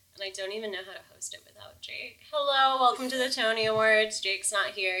and I don't even know how to host it without Jake. Hello, welcome to the Tony Awards. Jake's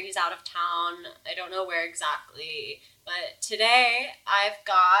not here. He's out of town. I don't know where exactly. But today, I've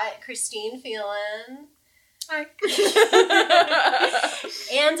got Christine Phelan. Hi.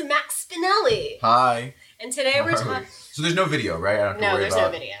 And Max Spinelli. Hi. And today we're talking... So there's no video, right? I don't have to worry there's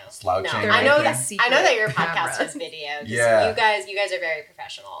about no video. Slouching No. or I know anything? that your podcast has video. Yeah. You guys are very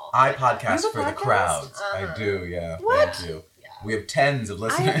professional. I podcast for the podcast? crowds. Uh-huh. I do, yeah. What? Thank you. Yeah. We have tens of I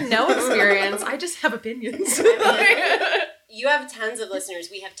listeners. have no experience. I just have opinions. You have tons of listeners.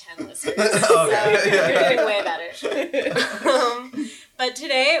 We have 10 listeners. Okay. So you're doing way better. But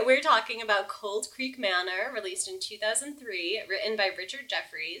today we're talking about Cold Creek Manor, released in 2003, written by Richard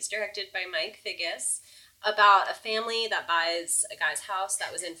Jeffries, directed by Mike Figgis, about a family that buys a guy's house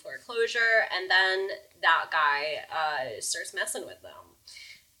that was in foreclosure, and then that guy starts messing with them.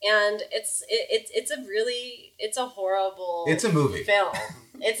 And it's a horrible It's a movie. film.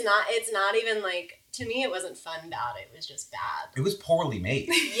 It's not even like, to me it wasn't fun bad, it was just bad. It was poorly made.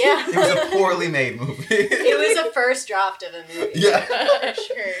 Yeah. It was a poorly made movie. It was a first draft of a movie. Yeah. For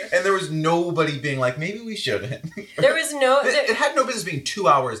sure. And there was nobody being like, maybe we shouldn't. There was no... It had no business being 2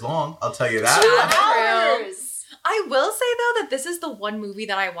 hours long, I'll tell you that. 2 hours! I will say, though, that this is the one movie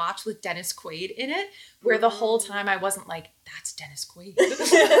that I watched with Dennis Quaid in it, where the whole time I wasn't like, that's Dennis Quaid.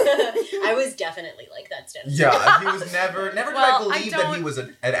 I was definitely like, that's Dennis. Yeah, he was never did Well, I believe I that he don't- was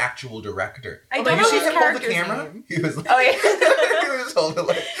an actual director. I Like, don't you know see his him hold the character's camera? name. He was like, Oh, yeah. he was holding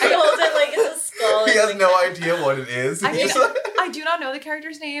like, He holds it like it's a skull. he and has like no that. idea what it is. I He's mean, just like, I do not know the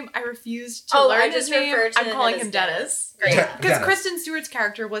character's name. I refuse to Oh, learn I his just name. refer to I'm calling as him Dennis. Great. Yeah. Because Dennis. Kristen Stewart's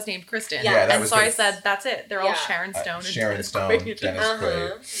character was named Kristen. Yeah, that and was so I his- said, that's it. They're all Yeah. Sharon Stone and Sharon Dennis Stone, Quaid. Dennis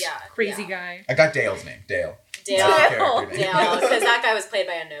Quaid. Yeah. Crazy yeah. guy. I got Dale's name, Dale. Dale. That's his character name. Dale, because that guy was played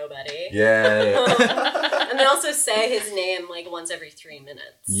by a nobody. Yeah. And they also say his name like once every 3 minutes.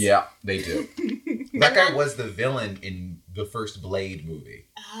 Yeah, they do. That guy was the villain in the first Blade movie.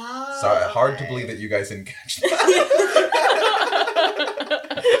 Oh, So hard to okay. believe that you guys didn't catch that.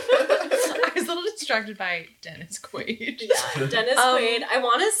 I was a little distracted by Dennis Quaid. Yeah, Dennis Quaid. I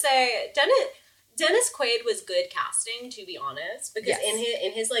want to say Dennis Quaid was good casting, to be honest, because Yes.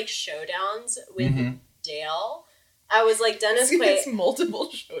 in his like showdowns with Mhm. Dale, I was like, Dennis It's Quaid. multiple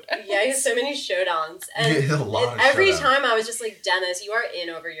showdowns. Yeah, he has so many showdowns, and He has a lot of every showdowns. time I was just like, Dennis, you are in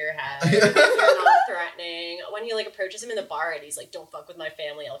over your head. You're not threatening. When he like approaches him in the bar and he's like, "Don't fuck with my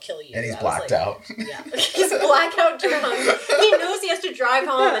family, I'll kill you." And he's I was blacked like, out. Yeah, he's blackout drunk. He knows he has to drive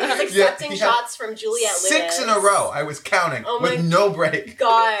home, and he's accepting he had shots from Juliette Lewis. 6 in a row. I was counting Oh my with no break.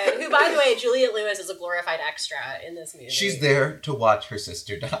 God, who, by the way, Juliette Lewis is a glorified extra in this movie. She's there to watch her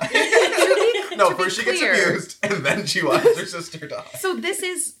sister die. To No, be first she gets clear. abused, and then she watches her sister die. So this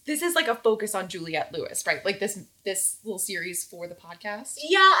is like a focus on Juliette Lewis, right? Like this little series for the podcast.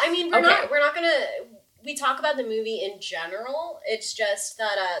 Yeah, I mean, we're Okay. not gonna. We talk about the movie in general. It's just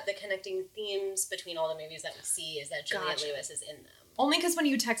that the connecting themes between all the movies that we see is that Juliette Gotcha. Lewis is in them. Only because when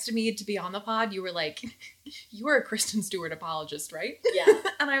you texted me to be on the pod, you were like, "You were a Kristen Stewart apologist, right?" Yeah.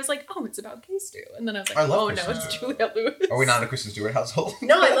 And I was like, "Oh, it's about K Stu," and then I was like, I love "Oh Kristen no, it's Stewart. Juliette Lewis." Are we not in a Kristen Stewart household?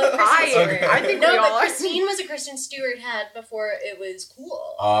 No, I love Kristen Stewart. Okay. I think no, we all but are. Christine was a Kristen Stewart head before it was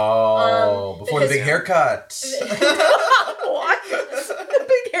cool. Oh, before the because- big haircut. What? The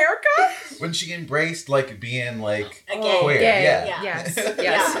big haircut? When she embraced like being like A gay. queer. Gay. Yeah. Yes. Yeah.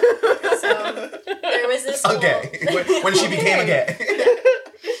 Yes. So there was this whole, Okay. When she became a gay.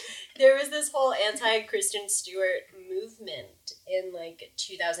 there was this whole anti-Kristen Stewart movement in like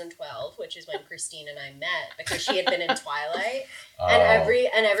 2012, which is when Christine and I met, because she had been in Twilight,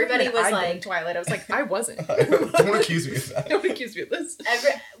 and everybody was I'd been in like, Twilight. I was like, I wasn't. Don't accuse me of that. Don't accuse me of this.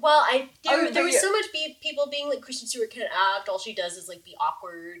 there was yeah. so much people being like, Kristen Stewart can act, all she does is like be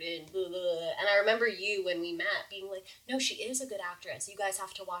awkward and blah, blah, blah. And I remember you, when we met, being like, no, she is a good actress, you guys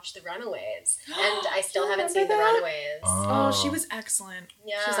have to watch The Runaways. And I still haven't seen The remember that? Runaways. Oh, she was excellent.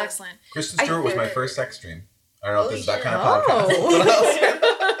 Yeah. She was excellent. Kristen I Stewart was my heard- first sex dream. I don't know if this is that shit. kind of podcast.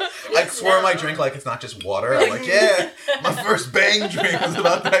 Oh. I swear my drink like it's not just water. I'm like, yeah, my first bang drink was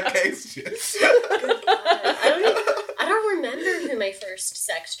about that case shit. I don't remember who my first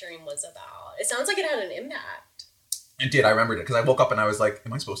sex dream was about. It sounds like it had an impact. It did. I remembered it because I woke up and I was like,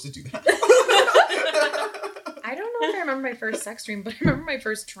 am I supposed to do that? I don't know if I remember my first sex dream, but I remember my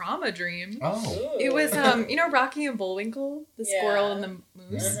first trauma dream. Oh. It was, Rocky and Bullwinkle, the Yeah. squirrel and the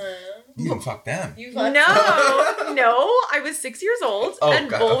moose. You didn't fuck them. You No, fucked I was 6 years old, Oh, and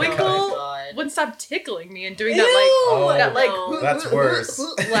God. Bullwinkle Oh my God. wouldn't stop tickling me and doing Ew, Oh, that like no. That's worse.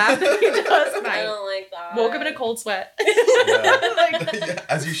 laugh that he does, and I I don't like that. woke up in a cold sweat. Yeah. Like, Yeah,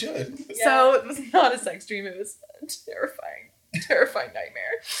 as you should. So it was not a sex dream. It was a terrifying terrifying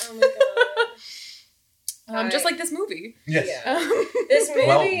nightmare. Oh my god. Just like this movie. Yes. Yeah. This movie.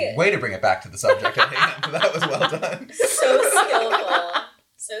 Well, way to bring it back to the subject at hand. That was well done. So skillful.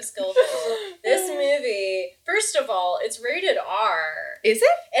 So skillful. This movie, first of all, it's rated R. Is it?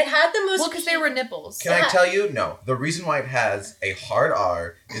 It had the most... Well, because there were nipples. Can I tell you? No. The reason why it has a hard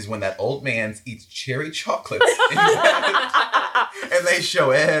R is when that old man eats cherry chocolates in bed, and they show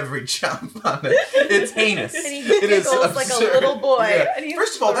every chomp on it. It's heinous. And he It is giggles like a absurd. little boy. Yeah. And he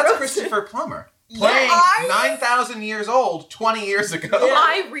First of all, that's throws Christopher Plummer. Playing Yes. 9,000 years old 20 years ago. Yeah.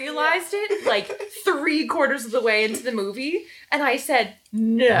 I realized it like 3/4 of the way into the movie, and I said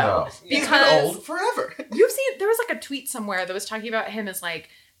no. He's been Because old forever. you've seen, there was like a tweet somewhere that was talking about him as like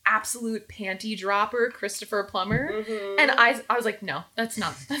absolute panty dropper Christopher Plummer. Mhm. And I was like, no, that's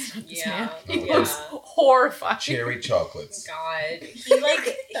not this Yeah, man. He yeah. looks horrifying. Cherry chocolates. God. He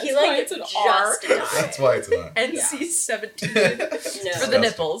like That's why it's an just R. died. That's why it's an R. NC-17 No. for the Disgusting.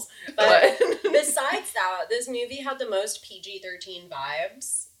 nipples. But But besides that, this movie had the most PG-13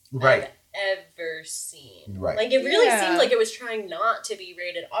 vibes Right. I've ever seen. Right. Like, it really Yeah. seemed like it was trying not to be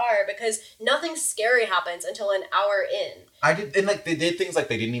rated R because nothing scary happens until an hour in. I did, and like they did things like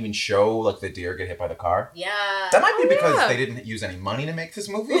they didn't even show like the deer get hit by the car. Yeah. That might be Oh, because yeah. they didn't use any money to make this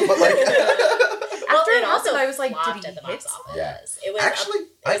movie, but like After it it also happened, I was like, flopped did he at the hit box office. Yeah. It was actually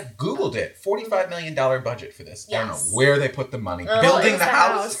I googled it. $45 million budget for this. I don't know Yes. where they put the money. Oh, Building it was the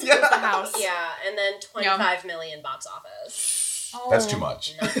house. It was the house. yeah, and then 25 million box office. That's Oh. too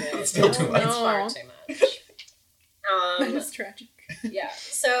much. Not good. It's still too much. It's far No. too much. That is tragic. Yeah.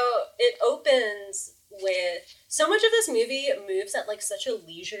 So it opens with so much of this movie moves at like such a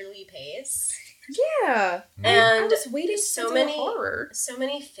leisurely pace, Yeah. Mm. and I was waiting so for many horror. so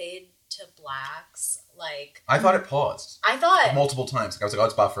many fade to blacks. Like I thought it paused I thought multiple times. I was like, oh,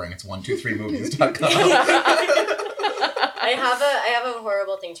 it's buffering. It's 123movies.com. I have a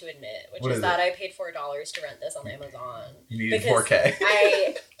horrible thing to admit, which What is is that I paid $4 to rent this on Amazon. You needed Because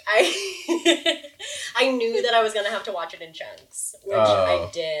 4K. I knew that I was gonna have to watch it in chunks, which Oh. I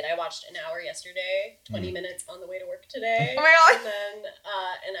did. I watched an hour yesterday, 20 minutes on the way to work today, Oh my God. and then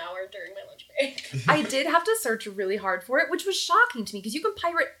an hour during my lunch break. I did have to search really hard for it, which was shocking to me because you can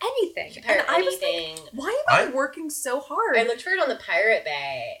pirate anything. You pirate and I was anything. like, why am I working so hard? I looked for it on the Pirate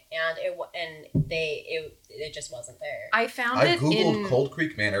Bay, and it just wasn't there. I found I it googled in... Cold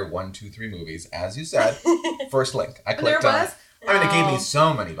Creek Manor 1, 2, 3 movies, as you said. First link. I And there clicked on was? it. I mean, it gave Oh. me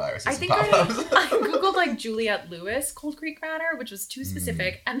so many viruses I and think pop-ups. I googled like Juliette Lewis, Cold Creek Manor, which was too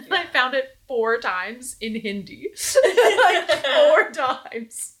specific, and then I found it 4 times in Hindi. Like 4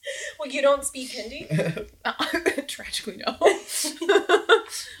 times. Well, you don't speak Hindi? Tragically, no.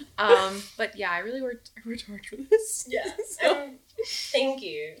 But yeah, I really worked hard for this. Yeah. So- Thank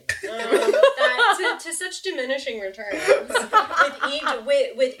you. That, to such diminishing returns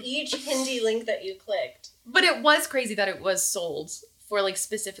with each Hindi link that you clicked. But it was crazy that it was sold for like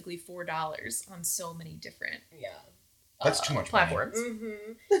specifically $4 on so many different Yeah. That's too much money. platforms.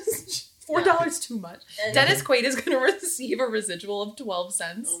 Mm-hmm. $4 too much. And- Dennis Quaid is going to receive a residual of 12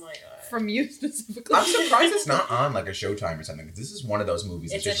 cents Oh my god. from you specifically. I'm surprised it's not on like a Showtime or something. 'Cause this is one of those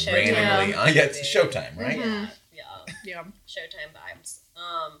movies that's It's a just Showtime randomly on. Yeah, it's a Showtime, right? Yeah. Yeah. Yeah. Showtime vibes.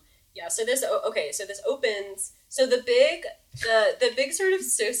 Yeah, so this opens. So the big sort of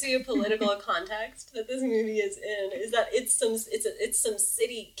socio-political context that this movie is in is that it's some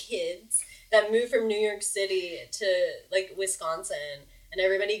city kids that moved from New York City to like Wisconsin, and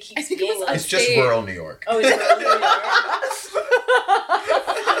everybody I keeps think it being was like, It's just Upstate. rural New York. "Oh, it's rural New York."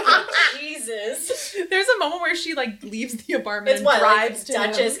 Jesus, There's a moment where she like leaves the apartment it's and what drives like to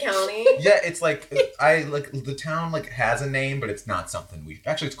Dutchess him. County. Yeah, it's like the town like has a name, but it's not something we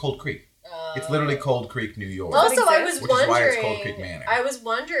actually it's Cold Creek. It's literally Cold Creek, New York. Well, Also, I was exist? Which is wondering. why it's Cold Creek Manor. I was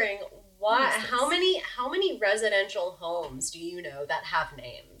wondering What is this? how many residential homes do you know that have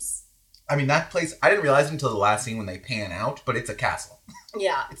names? I mean, that place, I didn't realize it until the last scene when they pan out, but it's a castle.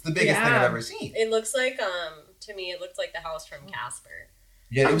 Yeah, It's the biggest thing I've Yeah. ever seen. it looks like to me it looked like the house from Casper.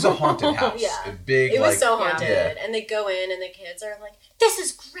 Yeah, it was a haunted house. Yeah. A big, It was like, so haunted, yeah. and they go in and the kids are like, "This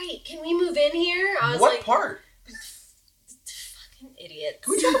is great. Can we move in here?" I was What like, part? "Fucking idiots."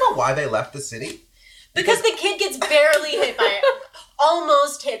 Can we talk about why they left the city? Because the kid gets barely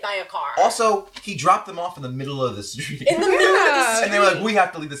almost hit by a car. Also, he dropped them off in the middle of the street. In the middle of the Yeah. street. And they were like, we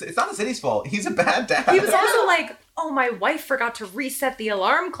have to leave the city. It's not the city's fault. He's a bad dad. He was also like, oh, my wife forgot to reset the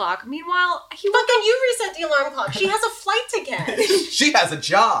alarm clock. Meanwhile, he Fucking you reset the alarm clock. She has a flight to catch. She has a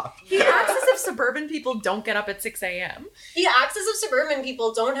job. He acts as if suburban people don't get up at 6 a.m. He acts as if suburban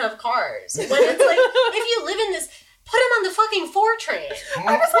people don't have cars. When it's like, if you live in this, put him on the fucking 4 train. I was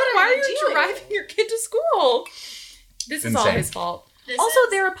like, What why are are you you doing? driving your kid to school? This is all insane. his fault. This Also, is-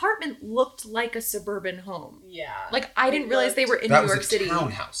 their apartment looked like a suburban home. Yeah. Like, I didn't realize they were in That New was York City. a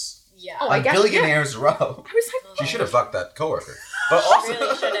townhouse. Yeah. Oh, I On guess, Billionaires Row. I was like, She should have fucked that coworker. But also,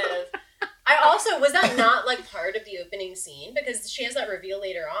 Really should have. I also, was that not like part of the opening scene? Because she has that reveal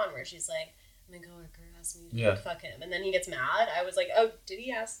later on where she's like, my coworker asked me to Yeah. fuck him. And then he gets mad. I was like, oh, did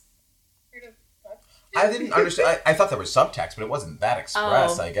he ask her to fuck? I didn't understand. I thought there was subtext, but it wasn't that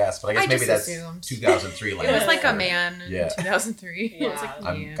express, Oh. I guess. But I guess I maybe just that's assumed. 2003 it language. was like a for it. man in Yeah. 2003. It was like, Yeah.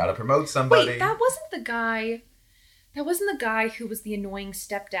 I'm man. gotta promote somebody. Wait, that wasn't the guy. That wasn't the guy who was the annoying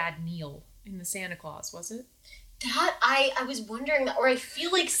stepdad Neil in the Santa Claus, was it? That, I was wondering that, or I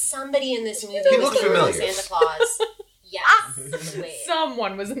feel like somebody in this movie He was looked in the familiar. Santa Claus. Yes. Wait.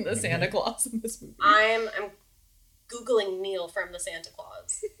 Someone was in the Santa Claus in this movie. I'm Googling Neil from the Santa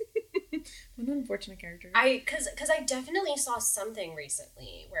Claus. What an unfortunate character. Cause I definitely saw something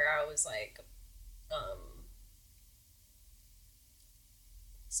recently where I was like,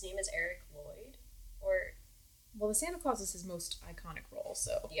 his name is Eric Lloyd, or Well, the Santa Claus is his most iconic role,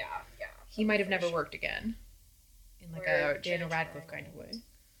 so yeah. he might have for never sure. worked again. In like Or a Daniel Jennifer Radcliffe kind of way.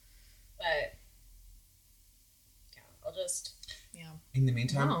 But yeah, I'll just Yeah. In the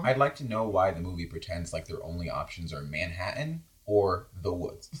meantime, No. I'd like to know why the movie pretends like their only options are Manhattan or the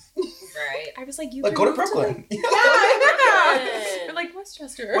woods. right. I was like, you Like, can go to move Brooklyn. Yeah. You're like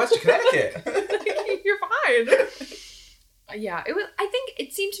Westchester. West Connecticut. You're fine. Yeah, it was. I think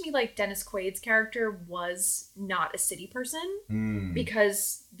it seemed to me like Dennis Quaid's character was not a city person Mm.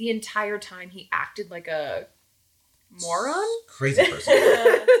 because the entire time he acted like a moron. Crazy person.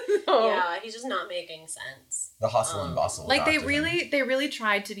 So, Yeah, he's just not making sense. The hustle and bustle. like they doctor. really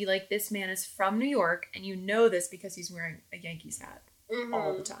tried to be like, this man is from New York, and you know this because he's wearing a Yankees hat Mhm.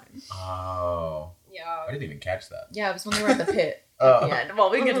 all the time. Oh. Yeah. I didn't even catch that. Yeah, it was when they were at the pit. Oh. Yeah, well,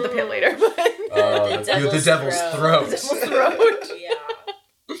 we can get to the pit later. But Oh, the devil's throat. The devil's throat. Yeah.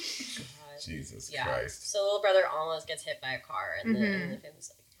 God. Jesus Yeah. Christ. So little brother almost gets hit by a car, and then Mhm. the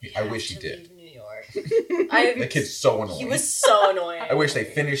film's like, I "You wish have he to did. leave New York." The kid's so annoying. He was so annoying. I wish they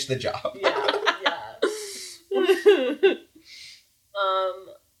finished the job. Yeah.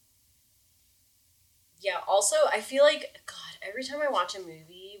 Yeah. Also, I feel like God. Every time I watch a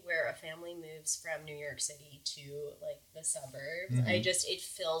movie where a family moves from New York City to like the suburbs, it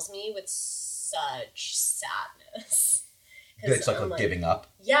fills me with such sadness. 'Cause It's like I'm giving up.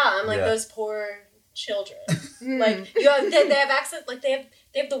 Yeah, I'm like Yeah. those poor children. Mm. Like they have access. Like they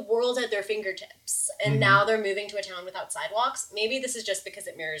have the world at their fingertips, and Mhm. now they're moving to a town without sidewalks. Maybe this is just because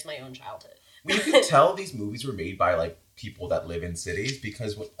it mirrors my own childhood. Well, you can tell these movies were made by like people that live in cities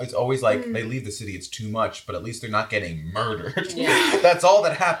because it's always like they leave the city, it's too much, but at least they're not getting murdered. Yeah. That's all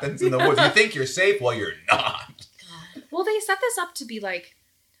that happens in the woods. You think you're safe, well, you're not. Well, they set this up to be like,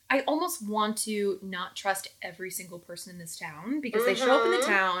 I almost want to not trust every single person in this town because they show up in the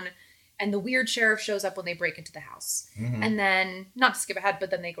town and the weird sheriff shows up when they break into the house. Mhm. And then, not to skip ahead, but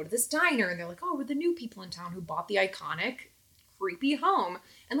then they go to this diner and they're like, oh, we're the new people in town who bought the iconic creepy home.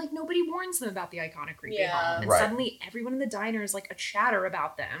 And like nobody warns them about the iconic creepy Yeah. home. And Right. suddenly everyone in the diner is like a chatter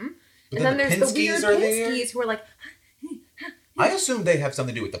about them. But and then then the there's the Pinskys weird are there? Pinskys who are like, I assume they have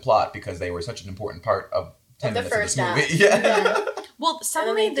something to do with the plot because they were such an important part of 10 the minutes of first this movie. act. Yeah. well,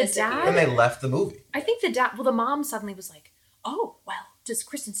 suddenly they the disappear. dad... And they left the movie. I think the mom suddenly was like, oh, well, does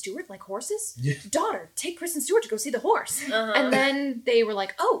Kristen Stewart like horses? Yeah. Daughter, take Kristen Stewart to go see the horse. Uh-huh. And then they were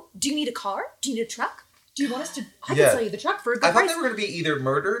like, oh, do you need a car? Do you need a truck? Do you want us to... I Yeah. can sell you the truck for a good I thought price. they were going to be either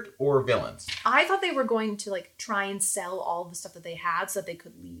murdered or villains. I thought they were going to like try and sell all the stuff that they had so that they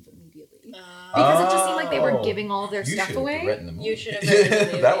could leave immediately. Uh, Because it just seemed like they were Oh. giving all of their You stuff should have away. written the movie. You should have written the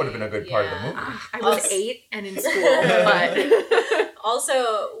movie. That would have been a good part of the Yeah. movie. I was Also- 8 and in school, but...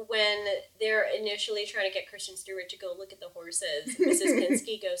 Also, when they're initially trying to get Kristen Stewart to go look at the horses, Mrs.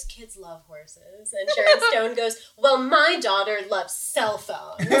 Pinsky goes, "Kids love horses," and Sharon Stone goes, "Well, my daughter loves cell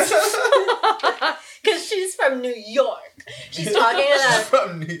phones because she's from New York." She's talking about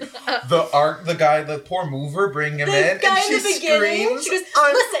From the guy, the poor mover, bring him the in, guy and she in the beginning. screams. She goes,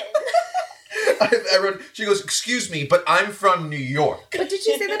 I'm- "Listen." I wrote, she goes, "Excuse me, but I'm from New York." But did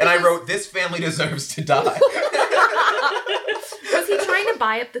you say that And I because- wrote, "This family deserves to die." Was he trying to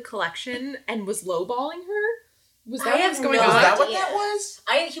buy up the collection and was lowballing her? Was that I what have was going no on? Was that what idea. that was?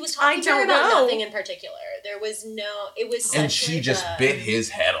 He was talking to her don't about know. nothing in particular. There was no. It was such And she like just a, bit his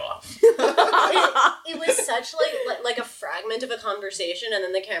head off. It was such like a fragment of a conversation, and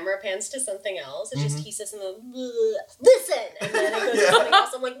then the camera pans to something else. It's just he says something, "Listen," and then it goes to something else.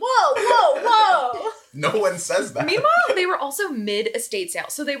 I'm like, whoa. No one says that. Meanwhile, they were also mid-estate sale.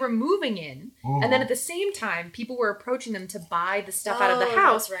 So they were moving in, and then at the same time, people were approaching them to buy the stuff out of the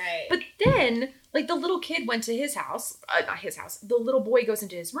house. That's right. But then, Like, the little kid went to his house, not his house, the little boy goes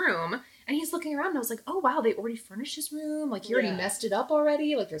into his room, and he's looking around, and I was like, oh, wow, they already furnished his room. Like, he already messed it up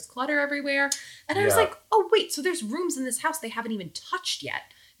already. Like, there's clutter everywhere. And I was like, oh, wait, so there's rooms in this house they haven't even touched yet.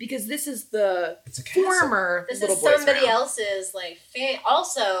 Because this is the former This little is boy's somebody room. else's, like,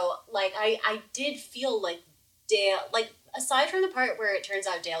 also, like, I did feel like Dale, like, aside from the part where it turns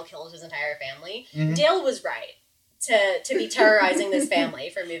out Dale killed his entire family, Dale was right to be terrorizing this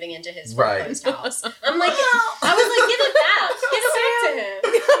family for moving into his foreclosed house. I'm like, I was like, give it back. Give it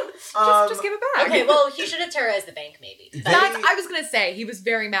back to him. Just give it back. Okay, well, he should have terrorized the bank, maybe. But I was going to say, he was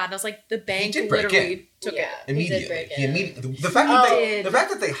very mad. And I was like, the bank literally took it. Immediately. He did break in. The fact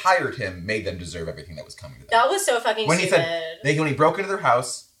that they hired him made them deserve everything that was coming to them. That was so fucking when stupid. When he broke into their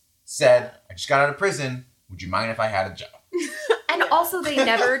house, said, I just got out of prison. Would you mind if I had a job? And also, they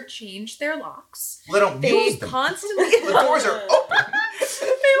never changed their locks. Well, they don't use them. Constantly... The doors are open. They,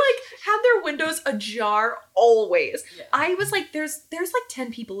 like, had their windows ajar always. Yeah. I was like, there's like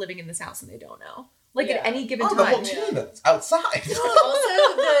 10 people living in this house and they don't know. Like, at any given The time. whole team that's outside.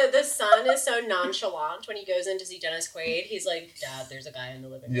 Also, the son is so nonchalant when he goes in to see Dennis Quaid. He's like, Dad, there's a guy in the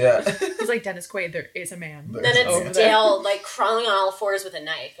living room. Yeah. He's like, Dennis Quaid, there is a man. Then it's Dale, like, crawling on all fours with a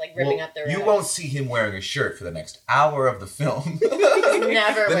knife, like, ripping up the room. You won't see him wearing a shirt for the next hour of the film. He's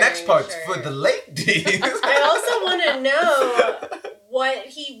never The next part's shirt. for the ladies. I also want to know what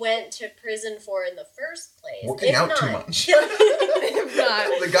he went to prison for in the first place. Working If out not, too much. If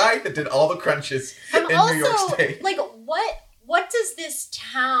not. The guy that did all the crunches I'm in also, New York State. like, what does this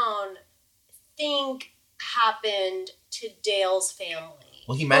town think happened to Dale's family?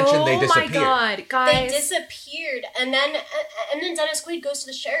 Well, he mentioned they disappeared. Oh my God, guys. They disappeared, and then Dennis Quaid goes to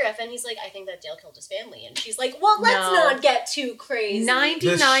the sheriff, and he's like, "I think that Dale killed his family," and she's like, "Well, let's No. not get too crazy."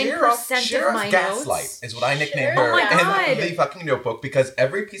 99% of my Gaslight notes. is what I nicknamed Sheriff. her Oh my God. in the fucking notebook, because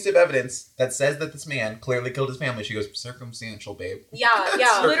every piece of evidence that says that this man clearly killed his family, she goes, circumstantial, babe. Yeah.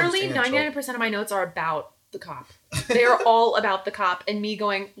 Literally, Circumstantial. 99% of my notes are about the cop. They are all about the cop and me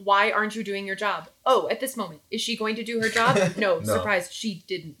going, why aren't you doing your job? Oh, at this moment, is she going to do her job? No, No. surprise, she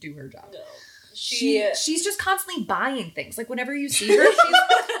didn't do her job. No. She's just constantly buying things. Like, whenever you see her, she's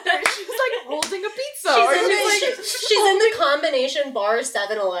like holding a pizza. Or She's in the combination bar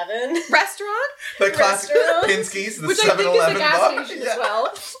 7-Eleven. restaurant, The classic Restaurant. Pinsky's, the which I think is a 7-Eleven gas bar. station Yeah. as well.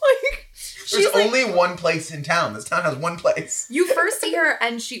 Like, There's she's like, only one place in town. This town has one place. you first see her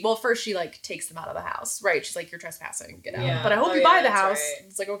and first she like takes them out of the house, right? She's like, you're trespassing, get out. Yeah. But I hope Oh, you yeah, buy the that's house. right.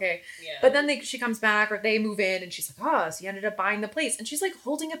 It's like, okay. Yeah. But then she comes back, or they move in, and she's like, oh, so you ended up buying the place. And she's like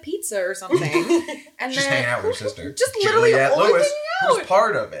holding a pizza or something. And She's then hanging out with her sister. Just literally Juliette only Lewis, hanging out. who's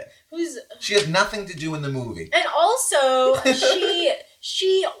part of it. Who's She has nothing to do in the movie. and also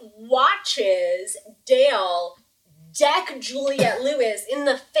she watches Dale deck Juliette Lewis in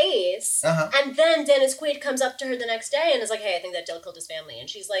the face, and then Dennis Quaid comes up to her the next day and is like, "Hey, I think that Dale killed his family," and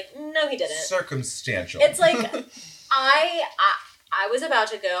she's like, "No, he didn't." Circumstantial. It's like I was about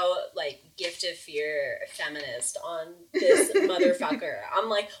to go like gift of fear feminist on this motherfucker. I'm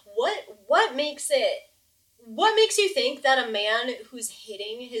like, what makes you think that a man who's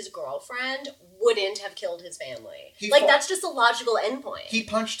hitting his girlfriend wouldn't have killed his family? That's just a logical endpoint. He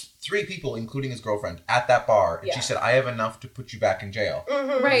punched 3 people, including his girlfriend, at that bar, and Yeah. she said, I have enough to put you back in jail.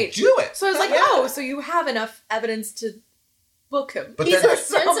 Mhm. right. Do it! So I was like, Yeah. oh, so you have enough evidence to book him. But He's then-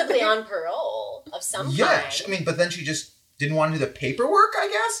 ostensibly on parole of some Yeah, kind. but then she just didn't want to do the paperwork, I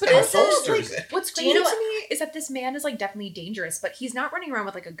guess? But and this is, bolsters it. What's Do crazy you know to what- me is that this man is like definitely dangerous, but he's not running around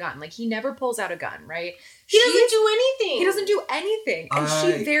with like a gun. Like, he never pulls out a gun, right? He doesn't do anything. He doesn't do anything, and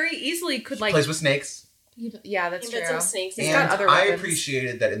she very easily could She like. plays with snakes. Yeah, that's He true. put some snakes in He's And got other I weapons.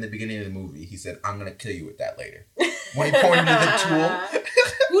 appreciated that in the beginning of the movie, he said, I'm going to kill you with that later. When he pointed to the tool.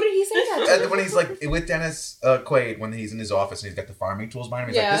 Who did he say that to? And when he's like with Dennis Quaid, when he's in his office and he's got the farming tools behind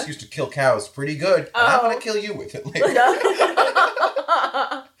him, he's Yeah. like, this used to kill cows pretty good. And I'm Oh. going to kill you with it later.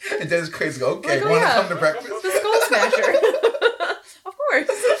 And Dennis Quaid's like, okay, Like, oh, want to yeah. come to breakfast? The Skull Smasher. Of course.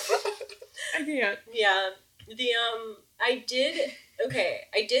 I can't. Yeah. I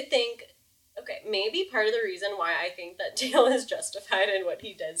did think, maybe part of the reason why I think that Dale is justified in what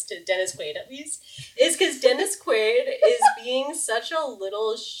he does to Dennis Quaid, at least, is because Dennis Quaid is being such a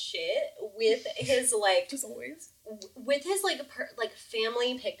little shit with his, like, Just always.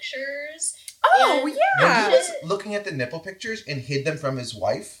 family pictures. Oh, And- yeah. When he was looking at the nipple pictures and hid them from his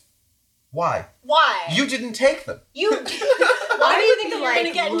wife, why? Why? You didn't take them. Why do you think that you're going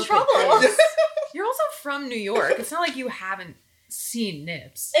to get in look at trouble? this. You're also from New York. It's not like you haven't seen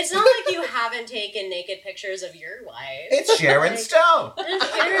nips. It's not like you haven't taken naked pictures of your wife. It's Sharon Stone.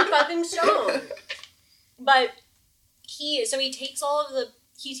 It's Sharon fucking Stone. But he takes all of the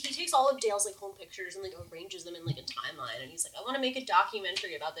he takes all of Dale's like home pictures and like arranges them in like a timeline, and he's like, I want to make a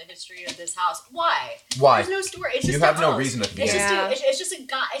documentary about the history of this house. Why? Why? There's no story. It's just You have a no house. reason to think It's it. just it's just a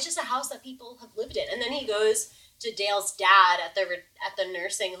guy. It's just a house that people have lived in, and then he goes to Dale's dad at the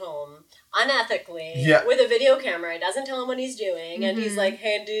nursing home unethically with a video camera. He doesn't tell him what he's doing, and he's like,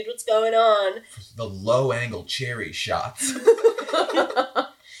 "Hey, dude, what's going on?" The low angle cherry shots.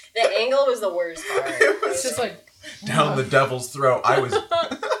 The angle was the worst part. It's just like down the devil's throat. I was.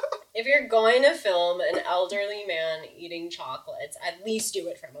 If you're going to film an elderly man eating chocolates, at least do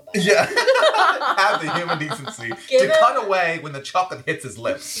it from above. Yeah. Have the human decency to cut away when the chocolate hits his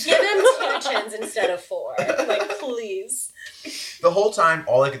lips. Give him 2 chins instead of 4. Like, please. The whole time,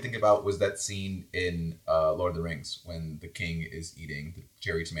 all I could think about was that scene in Lord of the Rings when the king is eating the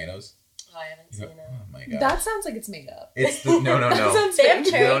cherry tomatoes. Oh, I haven't seen it. Oh my god. that sounds like it's made up. It's the, no. They have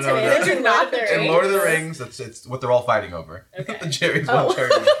cherry tomatoes in Lord of the Rings. In Lord of the Rings, it's what they're all fighting over. Okay. The cherries, one cherry.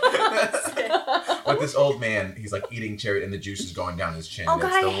 With this old man, he's like eating cherry and the juice is going down his chin. Oh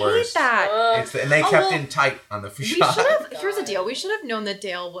god, it's the I worst. hate that. And they kept in tight on the shot. Here's the deal. We should have known that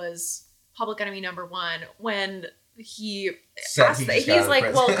Dale was public enemy number 1 when he asked he's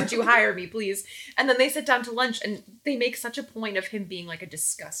like, well, could you hire me, please? And then they sit down to lunch and they make such a point of him being like a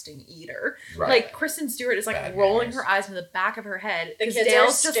disgusting eater. Right. Like Kristen Stewart is like Bad rolling manners. her eyes from the back of her head. The kids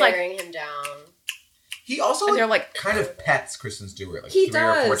Dale's are just like staring him down. He also and they're like kind of pets Kristen Stewart like he 3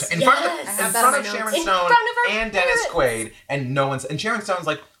 or 4 does. times. In Yes. front of Sharon In Stone front of our and Dennis parents. Quaid, and Sharon Stone's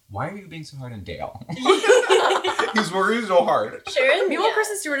like, why are you being so hard on Dale? He's working so hard. Sharon, meanwhile,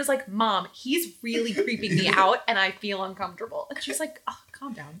 Kristen Stewart is like, Mom, he's really creeping me out and I feel uncomfortable. And she's like, oh,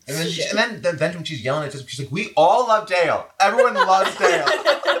 calm down. And then when she's yelling at us, she's like, we all love Dale. Everyone loves Dale.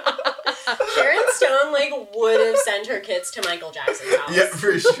 Sharon Stone like would have sent her kids to Michael Jackson's house. Yeah,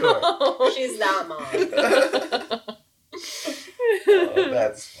 for sure. She's that mom. Oh,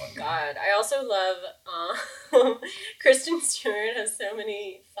 that's funny. God, I also love Kristen Stewart has so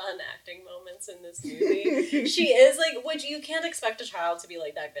many fun acting moments in this movie. She is like, which you can't expect a child to be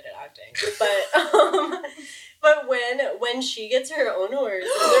like that good at acting, but when she gets her own horse,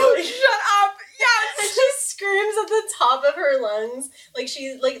 like, shut up! Yes, and she screams at the top of her lungs, like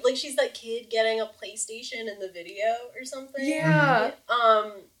she's that kid getting a PlayStation in the video or something. Yeah.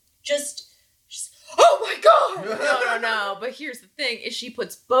 Just oh my god! No. But here's the thing: is she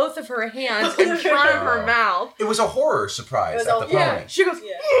puts both of her hands in front of her mouth. It was a horror surprise at the pony. Yeah. She goes.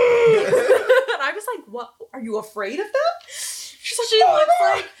 Yeah. And I was like, "What? Are you afraid of them?" She's like, She looks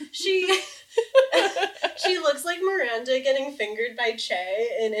like she looks like Miranda getting fingered by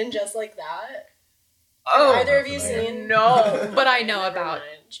Che in Just Like That. "Oh, Either of you seen? no." But I know Never about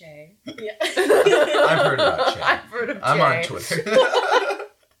mind. Che. Yeah. I've heard about Che. I've heard of Che. I'm on Twitter.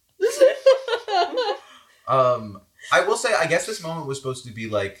 I will say, I guess this moment was supposed to be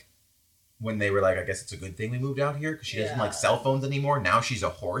like when they were like, I guess it's a good thing we moved out here because she doesn't like cell phones anymore. Now she's a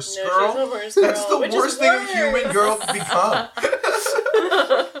horse No, girl. she's a horse girl. That's the which worst is thing a worse. human girl could become.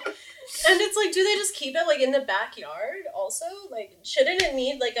 And it's like, do they just keep it like in the backyard also? Like, shouldn't it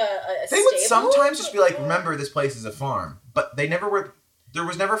need like a They would stable? sometimes just be like, remember, this place is a farm. But they never were, there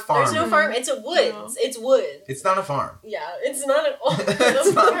was never farm. There's no farm. It's a woods. No. It's woods. It's not a farm. Yeah, it's not at all.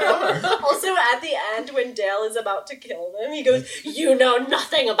 It's not a farm. Also, at the end, when Dale is about to kill them, he goes, "You know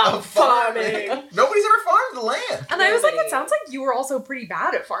nothing about farming." Nobody's ever farmed the land. And I was like, Nobody. it sounds like you were also pretty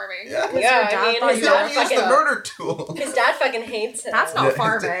bad at farming. Yeah. Because Yeah, your dad I mean, thought his you dad were He used fucking- the murder tool. His dad fucking hates him. That's not Yeah.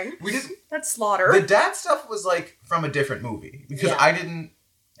 farming. We just That's slaughter. the dad stuff was like from a different movie because Yeah. I didn't.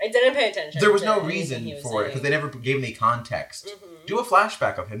 I didn't pay attention. There was to no anything reason he was for it because saying. they never gave any context. Mhm. Do a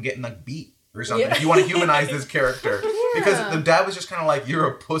flashback of him getting like beat or something Yeah. if you want to humanize this character. Because the dad was just kind of like, you're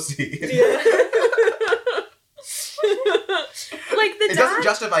a pussy. Yeah. Like the It dad. doesn't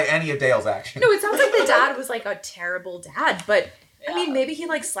justify any of Dale's actions. No, it sounds like the dad was like a terrible dad, but I Yeah. mean, maybe he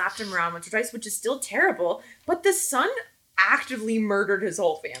like slapped him around once or twice, which is still terrible. But the son actively murdered his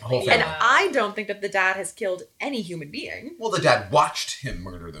whole family. Whole And family. I don't think that the dad has killed any human being. Well, the dad watched him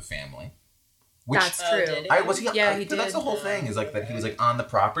murder the family. Which That's Oh, true. did he? Yeah, he That's did. the whole thing. Is like that he was like on the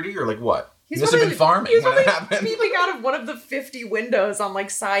property or like what? He's he must have been probably- farming He's when it probably happened. peeping out of one of the 50 windows on like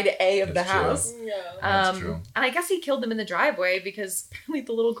side A of That's the true. house. Yeah. That's true. And I guess he killed them in the driveway because apparently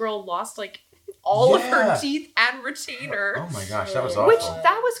the little girl lost like all of her Yeah. teeth and retainer. Oh my gosh, that was awful. Which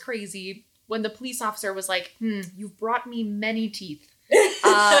that was crazy when the police officer was like, you've brought me many teeth.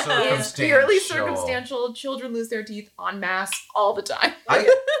 It's purely circumstantial. Children lose their teeth en masse all the time. I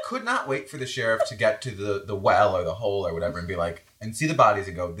could not wait for the sheriff to get to the well or the hole or whatever and be like, and see the bodies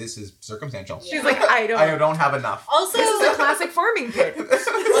and go, this is circumstantial. Yeah. She's like, I don't have enough. Also, This is a classic farming pit. This is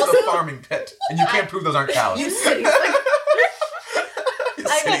a farming pit. And you can't prove those aren't cows. You city. Like,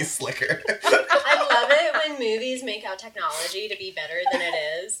 city slicker. I love it when movies make out technology to be better than it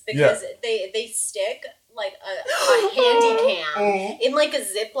is because they stick like a handy cam in like a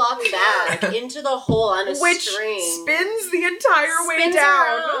Ziploc bag into the hole on a Which string. spins the entire way Spins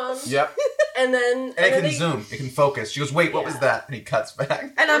down. around. Yep. And then And it can zoom. It can focus. She goes, wait, what was that? And he cuts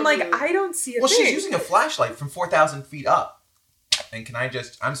back. And I'm like, I don't see a Well, thing. she's using a flashlight from 4,000 feet up. And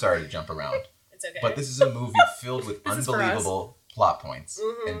I'm sorry to jump around, It's okay. but this is a movie filled with This is for us. unbelievable plot points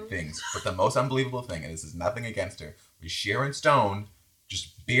and things. But the most unbelievable thing, and this is nothing against her, was Sharon Stone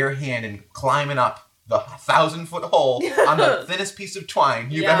just bare-handed climbing up the 1,000-foot hole on the thinnest piece of twine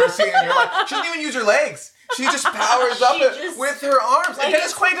you've ever seen in your life. She doesn't even use her legs. She just powers up it with her arms. like, and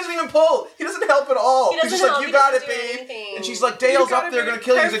Dennis Quaid doesn't even pull. He doesn't help at all. He doesn't He's just help. like, He you got doesn't it, do babe. anything. And she's like, Dale's up there going to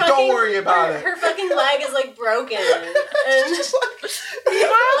kill you. Her He's like, don't fucking- worry about it. Her fucking leg is like broken. And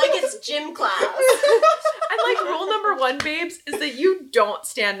like it's gym class. And like rule number 1, babes, is that you don't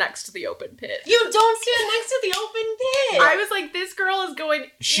stand next to the open pit. You don't stand next to the open pit. I was like, this girl is going.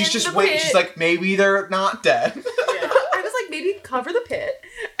 She's in just the waiting. pit. She's like, maybe they're not dead. I was like, maybe cover the pit,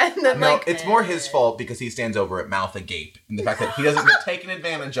 and then No, like, it's more his fault because he stands over at mouth agape. And the fact that he doesn't get taken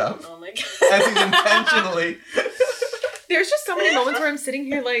advantage of. Oh my god. As he's intentionally. there's just so many moments where I'm sitting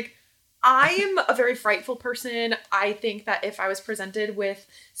here like, I am a very frightful person. I think that if I was presented with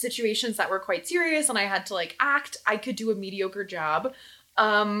situations that were quite serious and I had to like act, I could do a mediocre job.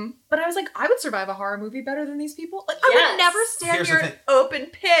 But I was like, I would survive a horror movie better than these people. Like, I would never stand Here's near the an thing. open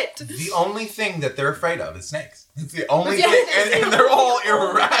pit. The only thing that they're afraid of is snakes. It's the only Yeah. thing. And they're all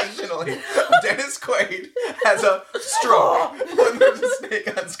irrationally. Dennis Quaid has a stroke when there's a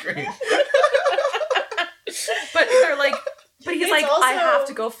snake on screen. But they're like, but he's It's like, also- I have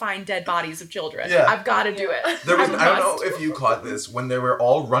to go find dead bodies of children. Yeah. I've got to do it. There was, I don't must. know if you caught this, when they were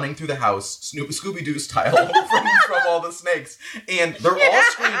all running through the house, Scooby-Doo style, from all the snakes, and they're all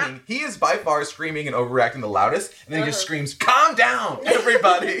screaming. He is by far screaming and overreacting the loudest, and then he just screams, calm down,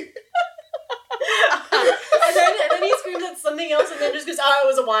 everybody. And then he screams at something else and then just goes, oh, it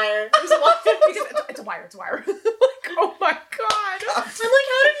was a wire. It was a wire. Because it's a wire. It's a wire. Like, oh my god. I'm like,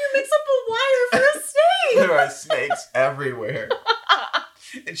 how did you mix up a wire for a snake? There are snakes everywhere.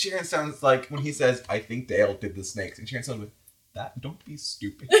 And Sharon sounds like, when he says, I think Dale did the snakes, and Sharon sounds like, don't be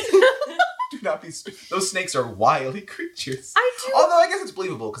stupid. Do not be stupid. Those snakes are wily creatures. I do. Although I guess it's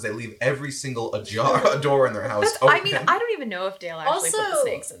believable because they leave every single a door in their house open. I mean, I don't even know if Dale actually put the Also-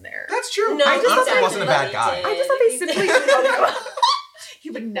 snakes in there. That's true. No, I just honestly thought wasn't a bad he guy. did. I just thought they simply He- He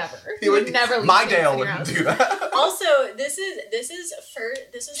would never. He would never leave My snakes Dale in your wouldn't house. do that. Also, this is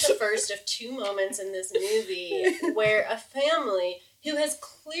the first of 2 moments in this movie where a family who has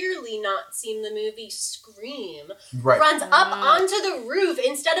clearly not seen the movie Scream Right. runs up onto the roof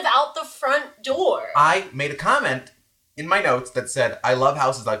instead of out the front door. I made a comment in my notes that said, I love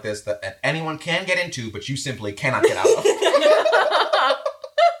houses like this that anyone can get into, but you simply cannot get out of.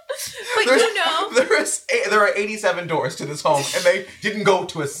 But you know, There are 87 doors to this home, and they didn't go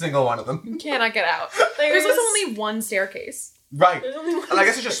to a single one of them. you cannot get out. There's just only one staircase. Right. There's only one And I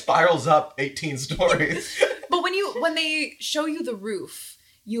guess it just spirals up 18 stories. But when they show you the roof,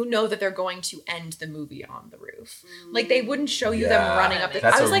 you know that they're going to end the movie on the roof. Like they wouldn't show you them Yeah. running up the.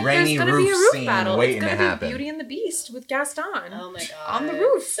 That's I was a like, rainy there's gonna be a roof roof scene battle. waiting It's to gonna be happen. Beauty and the Beast with Gaston. Oh my god. On the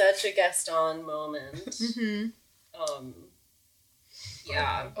roof. Such a Gaston moment. Mm-hmm.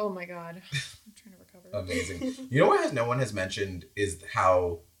 Yeah. Oh my god. I'm trying to recover. Amazing. You know what no one has mentioned is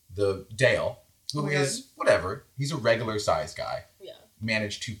how the Dale, who Oh my is whatever, he's a regular size guy, Yeah.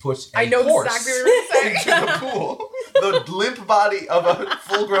 managed to put a I know horse exactly what you're saying. into the pool. The limp body of a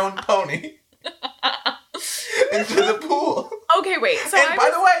full-grown pony into the pool. Okay, wait. So And by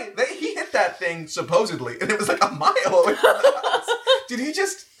the way, he hit that thing supposedly, and it was like a mile away from the house. Did he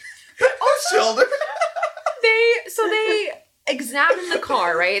just shoulder? they examine the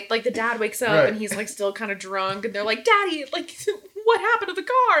car, right? Like the dad wakes up Right. and he's like still kind of drunk, and they're like, "Daddy, like what happened to the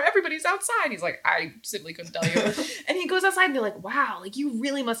car? Everybody's outside." He's like, "I simply couldn't tell you." And he goes outside and they're like, "Wow, like you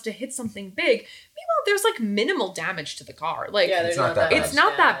really must have hit something big." Meanwhile, there's like minimal damage to the car. Like Yeah, there's It's not not that that bad. it's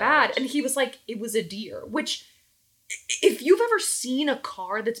not that bad. And he was like, it was a deer, which if you've ever seen a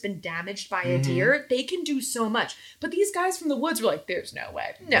car that's been damaged by a Mhm. deer, they can do so much. But these guys from the woods were like, there's no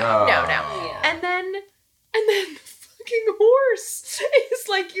way. No. Yeah. And then the fucking horse is,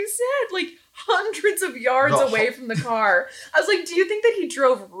 like you said, like hundreds of yards The away from the car. I was like, do you think that he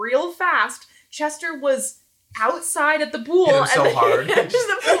drove real fast? Chester was outside at the pool. Hit him so and then hard. He entered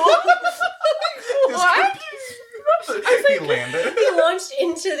the pool. Like, what? He landed. He launched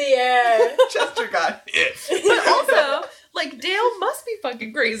into the air. Chester got hit. But also, like, Dale must be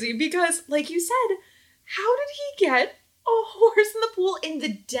fucking crazy because, like you said, how did he get horse in the pool in the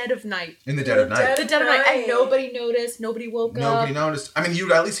dead of night. In the dead of night. The dead of night. And nobody noticed. Nobody woke up. Nobody noticed. I mean,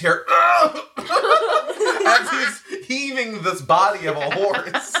 you'd at least hear as he's heaving this body of a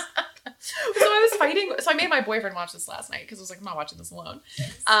horse. So I was fighting. So I made my boyfriend watch this last night because I was like, I'm not watching this alone.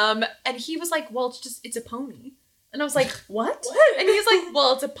 And he was like, well, it's a pony. And I was like, what? And he's like,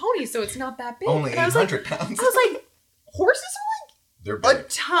 well, it's a pony, so it's not that big. Only and 800 pounds. I was like, horses are They're like big. a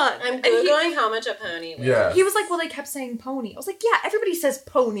ton. I'm Googling how much a pony weighs. Yeah. He was like, well, they kept saying pony. I was like, yeah, everybody says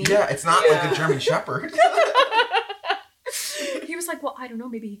pony. Yeah, it's not like a German Shepherd. He was like, well, I don't know,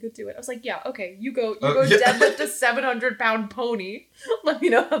 maybe he could do it. I was like, yeah, okay, you go deadlift a 700-pound pony. Let me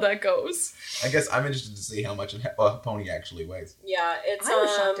know how that goes. I guess I'm interested to see how much a pony actually weighs. Yeah, it's I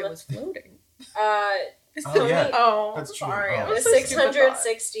was shocked it was floating. Yeah. Oh, That's true. sorry. Oh. I was It's so stupid.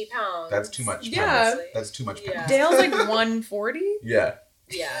 660 pounds. That's too much. Yeah. Pounds. That's too much. Yeah. Pounds. Dale's like 140. Yeah.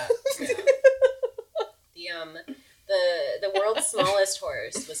 Yeah. The world's smallest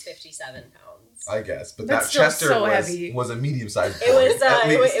horse was 57 pounds. I guess, but That's that still Chester so heavy. was a medium-sized. It was at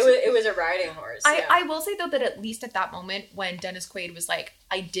least. it was a riding horse. Yeah. I will say though that at least at that moment when Dennis Quaid was like,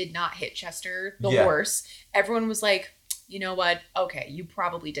 I did not hit Chester the Yeah. horse, everyone was like, you know what? Okay, you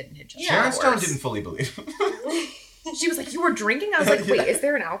probably didn't hit Chester. Sharon the Stone horse. didn't fully believe him. She was like, you were drinking? I was like, wait, Yeah. is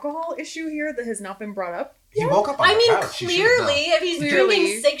there an alcohol issue here that has not been brought up? He woke up on I the mean, couch. He should have known. clearly, if he's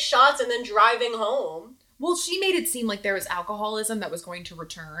drinking 6 shots and then driving home. Well, she made it seem like there was alcoholism that was going to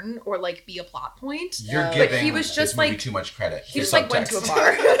return or like be a plot point. You're But giving he was this just, movie like- too much credit. He The just like went to a subtext.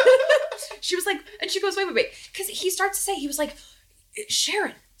 bar. She was like, and she goes, wait. Because he starts to say, he was like,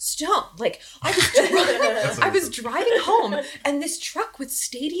 Sharon Stone, like, I was driving home and this truck with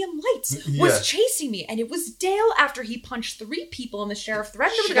stadium lights was Yeah. chasing me. And it was Dale after he punched 3 people and the sheriff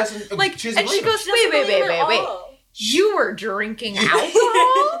threatened him. She to go. doesn't- Like, she and doesn't she believe goes, him. wait. You were drinking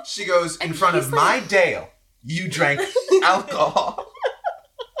alcohol? She goes, in And front of he's my like- Dale, you drank alcohol.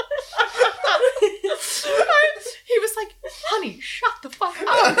 He was like, honey, shut the fuck up.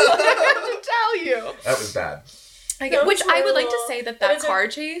 I have to tell you. That was bad. So Which I would like to true. say that But it's a- car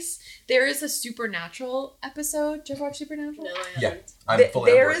chase, there is a Supernatural episode. Did you ever watch Supernatural? No, I Yeah. haven't. I'm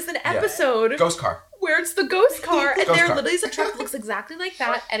fully on There board. is an Yeah. episode Ghost car. where it's the ghost car, and Ghost there car. literally is a truck that looks exactly like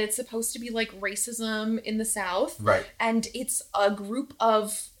that, and it's supposed to be like racism in the South, Right. and it's a group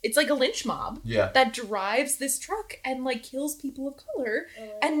of, it's like a lynch mob Yeah. that drives this truck and like kills people of color,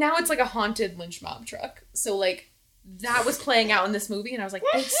 and now it's like a haunted lynch mob truck. So like that was playing out in this movie, and I was like,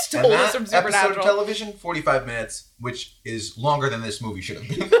 they stole And this that from episode of Supernatural. television, 45 minutes, which is longer than this movie should have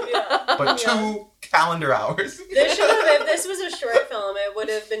been. Yeah. But 2 calendar hours. This should have, if this was a short film, it would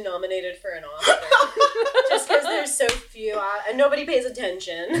have been nominated for an Oscar. Just because there's so few, and nobody pays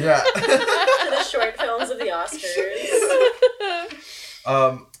attention Yeah. to the short films of the Oscars.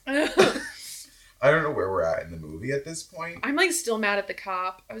 I don't know where we're at in the movie at this point. I'm like still mad at the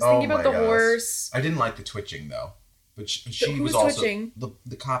cop. I was Oh thinking about my the gosh. horse. I didn't like the twitching though. But she Who was was also twitching?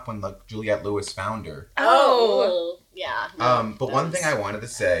 the cop when like Juliette Lewis found her. Oh. Yeah. No, But one thing I wanted to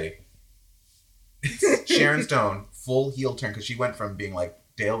say, Sharon Stone, full heel turn, because she went from being like,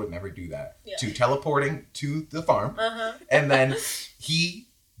 Dale would never do that, Yeah. to teleporting to the farm. Uh-huh. And then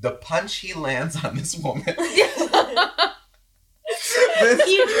the punch he lands on this woman.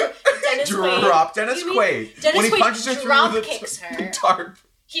 Dennis Quaid. Drop Dennis You mean Quaid. Dennis when he Quaid punches her drop through kicks her. the tarp.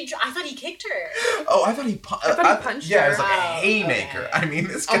 I thought he kicked her. Oh, I thought he punched her. it was like a Oh, haymaker. okay. I mean,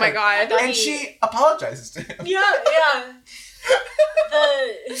 this guy. Oh my god. And she apologizes to him. Yeah.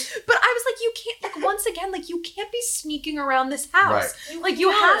 But I was like, you can't, like, once again, like, you can't be sneaking around this house. Right. Like, you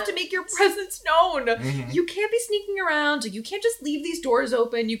have to make your presence known. Mhm. You can't be sneaking around. You can't just leave these doors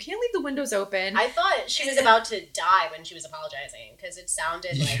open. You can't leave the windows open. I thought she was about to die when she was apologizing because it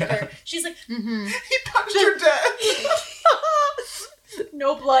sounded like Yeah. her. She's like, Mm-hmm. He punched her dead.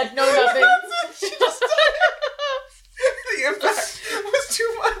 No blood, no nothing. She just the impact was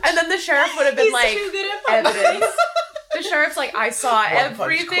too much. And then the sheriff would have been he's like, too good at punching. evidence. The sheriff's like, I saw One punch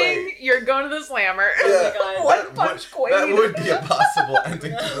everything. Quaid. You're going to the slammer. Oh my God. One punch Quaid. That would be a possible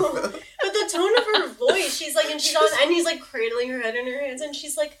ending to the No. film. But the tone of her voice, she's like, and she's on, and he's like cradling her head in her hands, and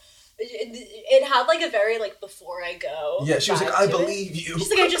she's like, it had like a very like before I go. Yeah, she was like, vibe I to it. believe you.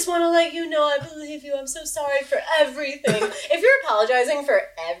 She's like, I just want to let you know I believe you. I'm so sorry for everything. If you're apologizing for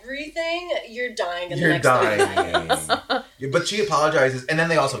everything, you're dying in the You're next 30 minutes. dying. Yeah, but she apologizes, and then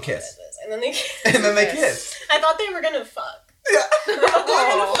they also kiss. And then they kiss. And then they kiss. I thought they were gonna fuck. Yeah. They were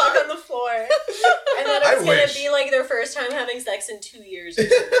gonna fuck on the floor. And then I it was gonna wish. be like their first time having sex in 2 years or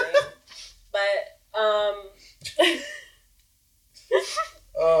something. But,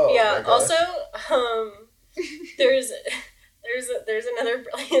 Oh, yeah, my gosh. also, there's there's another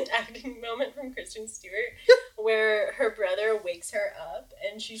brilliant acting moment from Kristen Stewart where her brother wakes her up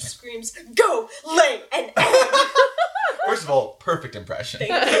and she screams, "Go lay an egg!" First of all, perfect impression.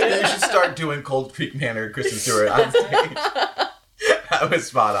 Thank you. You should start doing Cold Creek Manor Kristen Stewart on stage. That was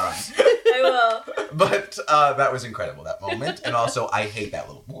spot on. I will. But that was incredible, that moment. And also, I hate that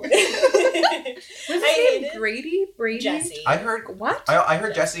little boy. Was his name hated Brady? Jesse. I heard What? I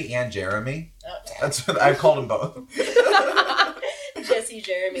heard Jesse and Jeremy. Oh. That's what I called them both. Jesse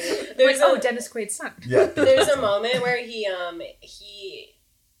Jeremy. Dennis Quaid's son. Yeah. There's a moment where he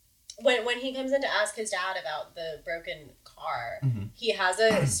when he comes in to ask his dad about the broken car, Mhm. he has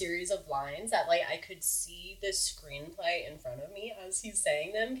a series of lines that like I could see the screenplay in front of me as he's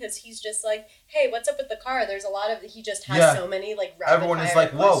saying them, because he's just like, "Hey, what's up with the car?" There's a lot of he just has Yeah. so many like Everyone is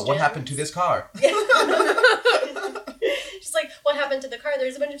like, whoa, what happened to this car? She's like, "What happened to the car?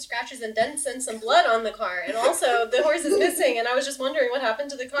 There's a bunch of scratches and dents and some blood on the car, and also the horse is missing, and I was just wondering what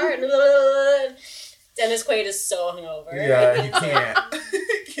happened to the car." And Dennis Quaid is so hungover. Yeah, you can't.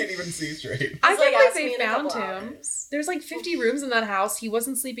 You can't even see straight. I He's can't ask believe me they in a found couple him. hours. There's like 50 rooms in that house. He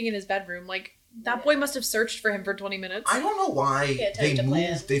wasn't sleeping in his bedroom. Like, that boy must have searched for him for 20 minutes. I don't know why Yeah, time to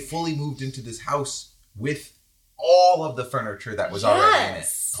plan. they fully moved into this house with all of the furniture that was already in it.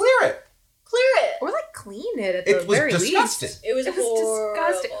 Yes. Clear it. Clear it. Or like clean it at the It was very disgusting. least. It was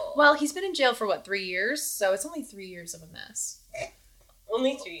disgusting. horrible. Well, he's been in jail for 3 years? So it's only 3 years of a mess.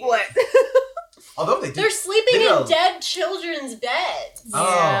 Only 3 years. What? Although they did. They're sleeping They in did a- dead children's beds.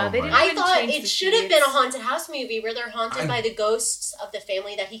 Yeah, Oh, they my didn't I even thought change it the should have been a sheets. haunted house movie where they're haunted I- by the ghosts of the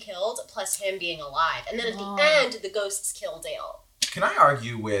family that he killed, plus him being alive. And then at Oh. the end, the ghosts kill Dale. Can I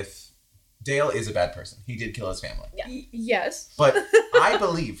argue with Dale is a bad person. He did kill his family. Yeah. Yes. But I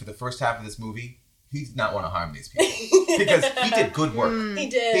believe for the first half of this movie, he did not want to harm these people. Because he did good work. Mm. He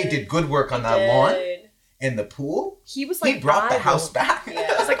did. He did good work on He that lawn did. and the pool. He was like, He brought the I house will- back. Yeah.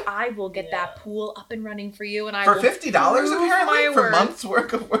 He was like, I will get Yeah. that pool up and running for you, and I For will $50 prove apparently? my For worth. months'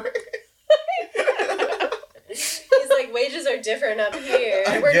 work of work. He's like, wages are different up here.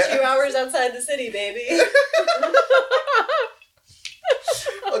 I We're guess. 2 hours outside the city, baby.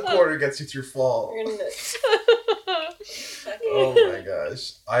 A quarter gets you through fall. We're gonna- Oh my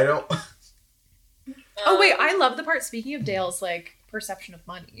gosh. I don't. Oh wait, I love the part. Speaking of Dale's like perception of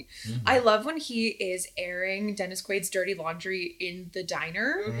money, Mhm. I love when he is airing Dennis Quaid's dirty laundry in the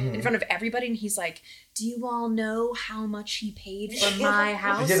diner Mhm. in front of everybody, and he's like, "Do you all know how much he paid for my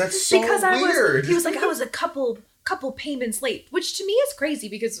house?" Yeah, that's so weird. He was like, "I was a couple payments late," which to me is crazy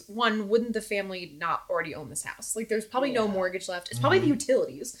because one, wouldn't the family not already own this house? Like, there's probably no Yeah. mortgage left. It's probably the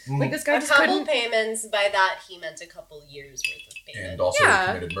utilities. Mhm. Like, this guy a just couple couldn't. payments. By that, he meant a couple years worth of payments. And also Yeah. he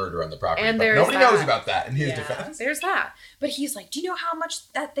committed murder on the property. And but there's nobody that. knows about that in his Yeah. defense. There's that. But he's like, "Do you know how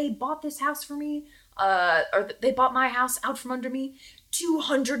much that they bought this house for me? They bought my house out from under me?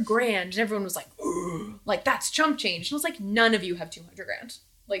 200 grand." And everyone was like, "Ugh." Like, that's chump change. And I was like, none of you have 200 grand.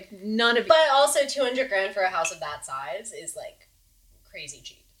 Like, none of you. But also, 200 grand for a house of that size is like crazy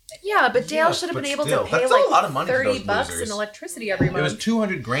cheap. Yeah, but Dale Yeah, should have but been able still, to pay that's a like lot of money for 30 those bucks losers. in electricity every It was month.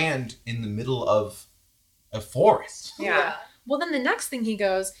 200 grand in the middle of a forest. Yeah. Well, then the next thing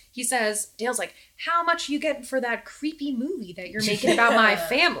he says, Dale's like, "How much are you getting for that creepy movie that you're making about my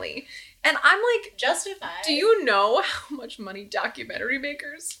family?" And I'm like, Justified. do you know how much money documentary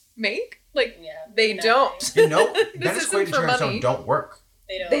makers make? Like, Yeah. they nothing. don't. You know, This Dennis isn't Quaid and for Sharon money. Stone don't work.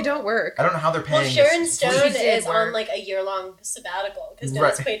 They don't work. I don't know how they're Well, paying Sharon this Stone She did is on work. like a year-long sabbatical because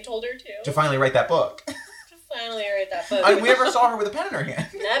Dennis Right. Quaid told her to. to finally write that book. Finally write that book. I mean, we never saw her with a pen in her hand.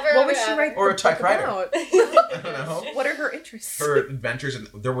 Never. What would she ever. write Or a the book typewriter. about? I don't know. What are her interests? Her adventures. And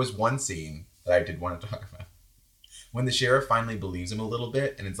there was one scene that I did want to talk about. When the sheriff finally believes him a little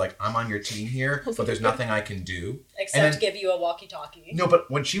bit and it's like, "I'm on your team here, but there's nothing I can do." Except And then- give you a walkie-talkie. No,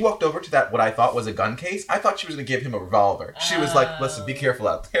 but when she walked over to that, what I thought was a gun case, I thought she was going to give him a revolver. She was like, "Listen, be careful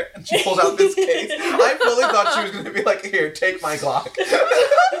out there." And she pulls out this case. I fully thought she was going to be like, "Here, take my Glock."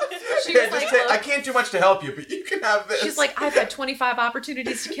 She Here, was like, I can't do much to help you, but you can have this. She's like, "I've had 25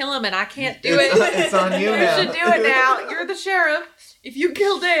 opportunities to kill him and I can't do It's- it. it's on you now." should do it now. You're the sheriff. If you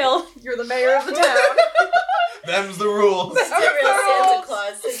kill Dale, you're the mayor of the town." Them's the rules. It's a real Santa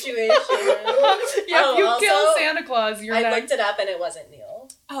Claus situation. Yeah, if you also, kill Santa Claus, you're I next. looked it up and it wasn't Neil.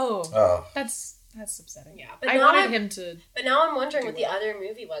 Oh, Oh. that's upsetting. Yeah, but I now wanted I'm- him to. But now I'm wondering what Do the it. other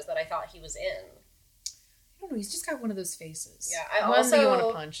movie was that I thought he was in. I don't know. He's just got one of those faces. Yeah, I one that you want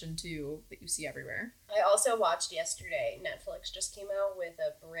also- to punch, and two that you see everywhere. I also watched yesterday. Netflix just came out with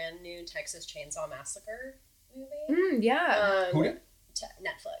a brand new Texas Chainsaw Massacre movie. Yeah. Who did?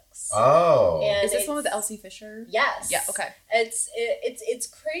 Netflix. Oh. And Is this one with Elsie Fisher? Yes. Yeah, okay. It's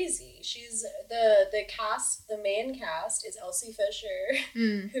crazy. She's the cast. The main cast is Elsie Fisher,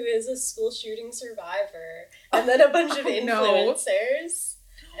 who is a school shooting survivor, and then a bunch of influencers.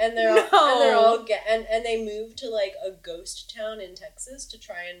 And they're all and they moved to like a ghost town in Texas to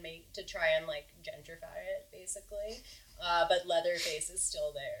try and like gentrify it basically. But Leatherface is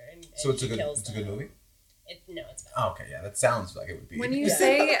still there, and so it's a good movie. It's bad. Oh, okay, yeah, that sounds like it would be. When you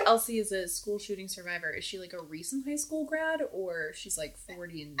say Elsie is a school shooting survivor, is she like a recent high school grad, or she's like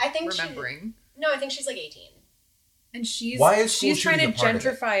 40 and remembering? I think she's like 18. And she's trying to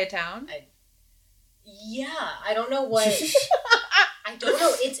gentrify a town. I don't know what. I don't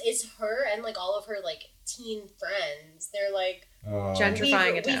know. It's her and like all of her like teen friends. They're like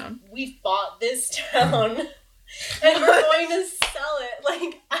gentrifying a town. We've bought this town, and we're going to sell it.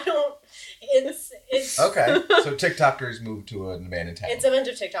 Like I don't. It's okay. So TikTokers moved to an abandoned town. It's a bunch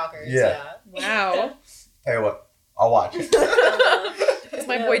of TikTokers. Yeah. Wow. Tell you what, I'll watch it. Is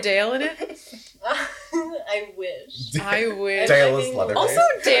my boy Dale in it? I wish. Dale is Leatherface. Also,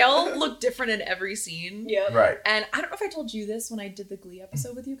 Dale looked different in every scene. Yeah. Right. And I don't know if I told you this when I did the Glee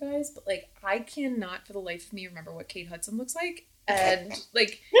episode with you guys, but like I cannot for the life of me remember what Kate Hudson looks like. And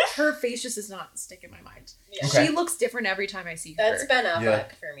like her face just does not stick in my mind. Yeah. Okay. She looks different every time I see her. That's Ben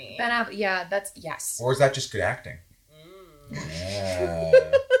Affleck for me. Ben Affleck, yeah, that's yes. Or is that just good acting? Yeah.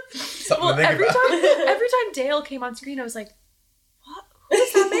 Something to think every about. time Dale came on screen, I was like, what? Who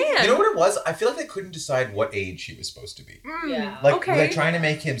is that man? You know what it was? I feel like they couldn't decide what age he was supposed to be. Yeah. Like, were they trying to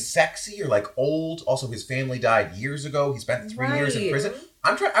make him sexy or like old? Also, his family died years ago. He spent 3 years in prison.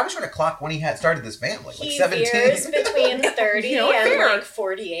 I was trying to clock when he had started this family, like 17. He veers between 30 and like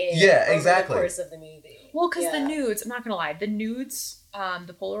 48. Yeah, exactly. Over the course of the movie. Well, because the nudes, I'm not gonna lie, the nudes,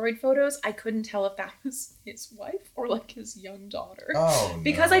 the Polaroid photos, I couldn't tell if that was his wife or like his young daughter. Oh, no.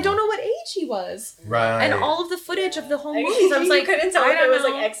 Because I don't know what age he was. Right. And all of the footage of the whole movies, I was like, couldn't tell if it was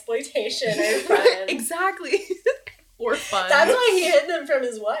like exploitation or fun. Exactly. Or fun. That's why he hid them from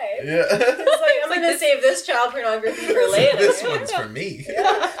his wife. Yeah. He's like, I'm going to save this child pornography for later. This one's for me.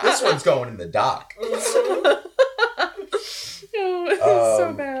 This one's going in the dock. No, it's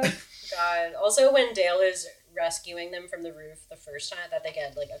so bad. God. Also, when Dale is rescuing them from the roof the first time that they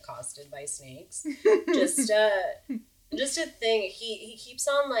get like accosted by snakes, just a thing. He keeps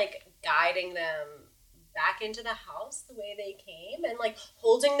on like guiding them back into the house the way they came and like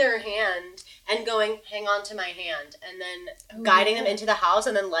holding their hand and going, hang on to my hand, and then guiding them into the house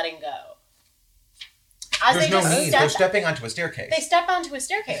and then letting go. There's no need. They're stepping onto a staircase. They step onto a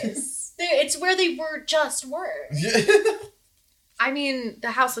staircase. It's where they were. I mean,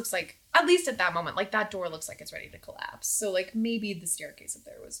 the house looks like, at least at that moment, like that door looks like it's ready to collapse. So like maybe the staircase up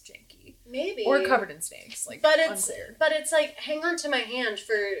there was janky. Maybe. Or covered in snakes. Like, but unclear. it's like, hang on to my hand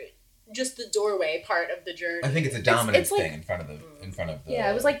for just the doorway part of the journey. I think it's a dominant like, thing in front of the. Yeah,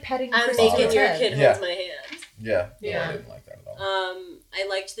 it was like petting. I'm making your kid hold my hand. Yeah. No, I didn't like that at all. I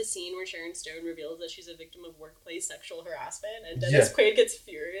liked the scene where Sharon Stone reveals that she's a victim of workplace sexual harassment, and Dennis Quaid gets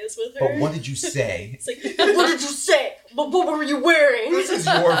furious with her. But what did you say? It's like, what did you say? But what were you wearing? This is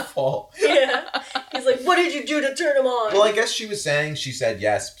your fault. Yeah. He's like, what did you do to turn him on? Well, I guess she said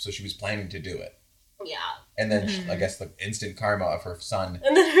yes, so she was planning to do it. Yeah. And then I guess the instant karma of her son.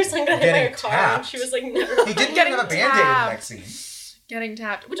 And then her son got hit by a car, tapped. and she was like, no. He didn't get a Band-Aid in the next scene. Getting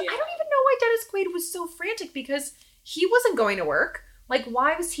tapped. Which I don't even know why Dennis Quaid was so frantic, because he wasn't going to work. Like,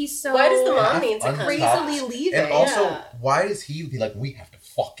 why was he so... Why does the mom need to crazily leaving? And also, why does he be like, we have to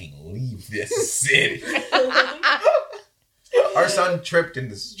fucking leave this city? Our son tripped in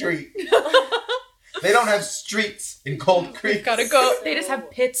the street. They don't have streets in Cold Creek. We've gotta go. They just have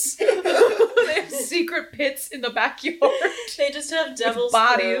pits. They have secret pits in the backyard. They just have devil's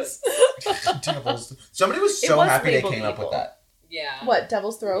bodies. Devil's. Somebody was so happy they came up with that. Yeah. What,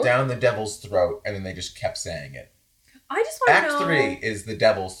 Devil's Throat? Down the devil's throat, and then they just kept saying it. I just want to know... Act 3 is the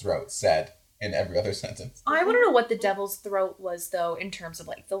devil's throat said in every other sentence. I want to know what the devil's throat was, though, in terms of,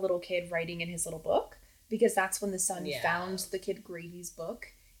 like, the little kid writing in his little book. Because that's when the son found the kid Grady's book,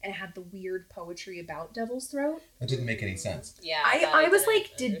 and it had the weird poetry about Devil's Throat. That didn't make any sense. Yeah. I was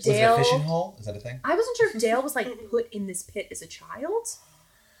like, did Was Dale... it a fishing hole? Is that a thing? I wasn't sure if Dale was, like, put in this pit as a child.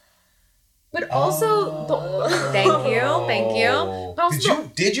 But also... Thank you. But also,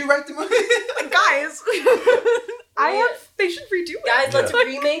 did you write the movie? Guys... They should redo it. Guys, let's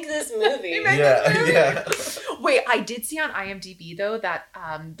remake this movie. Yeah. Wait, I did see on IMDb, though, that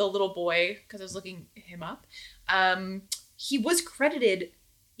the little boy, because I was looking him up, he was credited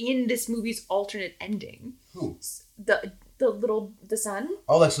in this movie's alternate ending. Who? The the son.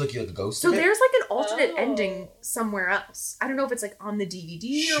 Oh, that's like a ghost. So of it? there's like an alternate ending somewhere else. I don't know if it's like on the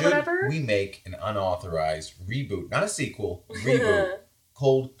DVD or whatever. We make an unauthorized reboot, not a sequel, reboot,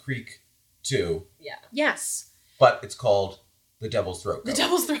 Cold Creek 2. Yeah. Yes. But it's called The Devil's Throat The Goat.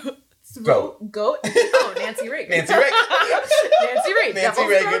 Devil's Throat. Goat. Oh, Nancy Reagan. Nancy Reagan. Nancy Reagan. Nancy Devil's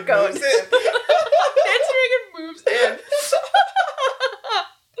Reagan Throat Goat. moves in. Nancy Reagan moves in.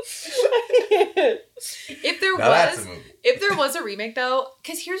 If there was a remake though,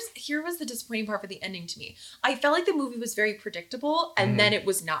 because here was the disappointing part for the ending to me. I felt like the movie was very predictable, and then it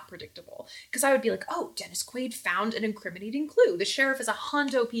was not predictable. Because I would be like, oh, Dennis Quaid found an incriminating clue. The sheriff is a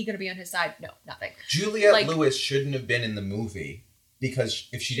hundo P going to be on his side. No, nothing. Juliette Lewis shouldn't have been in the movie because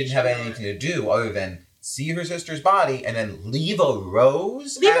if she didn't have anything to do other than see her sister's body and then leave a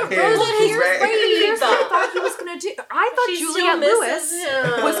rose Leave at a rose his at his grave. grave. Here's what I thought he was going to do. I thought She Juliette still Lewis misses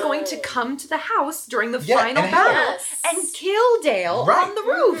him. was going to come to the house during the Yeah, final and battle Yes. and kill Dale Right. on the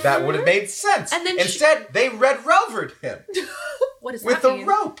roof. That would have made sense. And then instead, they Red Rovered him What does with that a mean?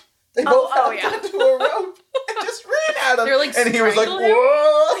 rope. They Oh, both oh, held yeah. onto a rope and just ran at him. They're, like, and he was like, strangle him?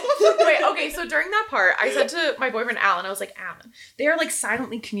 whoa. Wait, okay, so during that part, I said to my boyfriend Alan, I was like, Alan, they are like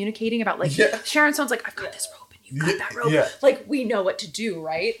silently communicating about like Sharon Stone's like, I've got this rope and you've got that rope. Yeah. Like, we know what to do,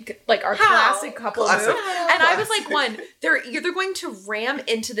 right? Like our How? classic couple Classic. move. And I was like, one, they're either going to ram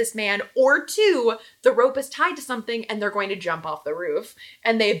into this man, or two, the rope is tied to something and they're going to jump off the roof.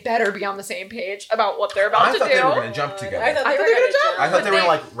 And they better be on the same page about what they're about I to thought do. they were going to jump together. I thought they were gonna going to jump. jump. I thought But they were they-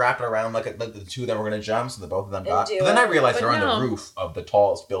 like wrap it around like the two of them were going to jump, so the both of them got. do But then I it. realized But they're on no. the roof of the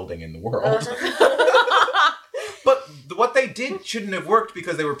tallest building in the world. Uh-huh. But what they did shouldn't have worked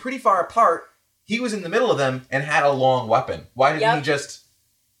because they were pretty far apart. He was in the middle of them and had a long weapon. Why didn't he just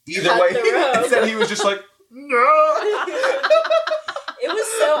either Cut way? the rope. Instead, he was just like, no. It was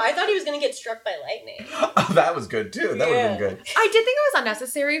so. I thought he was going to get struck by lightning. That was good too. That would have been good. I did think it was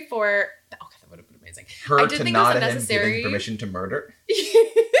unnecessary for. Okay, that would have been amazing. Her I did to think it was nod at him unnecessary. giving permission to murder.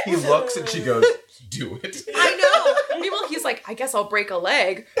 He looks and she goes, "Do it." I know. Meanwhile, he's like, I guess I'll break a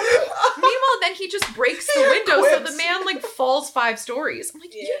leg. Meanwhile, then he just breaks the window, so quits. the man like falls 5 stories. I'm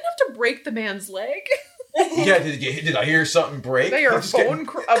like, you didn't have to break the man's leg. Yeah, did I hear something break? Did I hear I'm a just getting-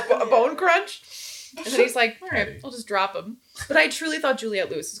 bone crunch? And then he's like, all right, Petty. I'll just drop him. But I truly thought Juliette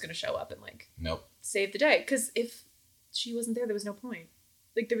Lewis was going to show up and like Nope. save the day, because if she wasn't there was no point.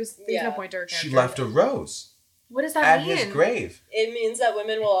 Like there was no point to her character. She left a rose What does that at mean? his grave. It means that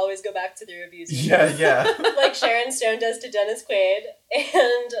women will always go back to their abusers. Yeah. Like Sharon Stone does to Dennis Quaid,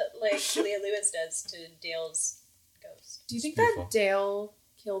 and like Juliette Lewis does to Dale's ghost. Do you think Beautiful. that Dale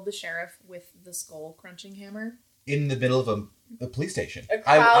killed the sheriff with the skull crunching hammer? In the middle of a police station. A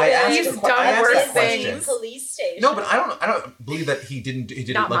I crowded- asked He's a que- done I asked worse that question. things. Police station. No, but I don't believe that he didn't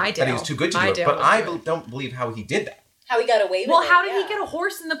Not my like, that he was Dale. too good to My do it. Dale But was I good. don't believe how he did that. How he got away with Well, it. how did yeah. he get a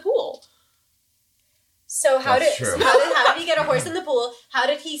horse in the pool? So how That's did true. how did he get a horse in the pool? How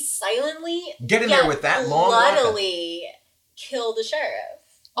did he silently Get in there with that long weapon. bloodily kill the sheriff?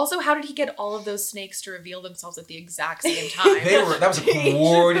 Also, how did he get all of those snakes to reveal themselves at the exact same time? That was a Family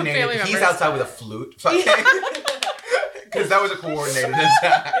coordinated. He's members. outside with a flute, because that was a coordinated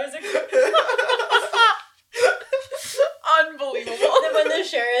attack. It was a Unbelievable. Then when the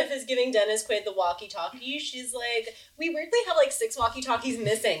sheriff is giving Dennis Quaid the walkie-talkie, she's like, we weirdly have like 6 walkie-talkies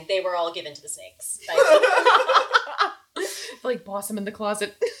missing. They were all given to the snakes. Like boss him in the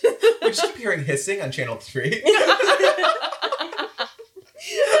closet. We just keep hearing hissing on Channel 3.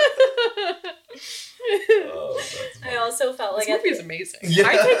 Oh, that's I funny. also felt like This movie at is the- amazing. Yeah.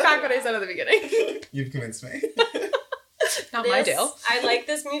 I take back what I said at the beginning. You've convinced me. Not my this- Dale. I like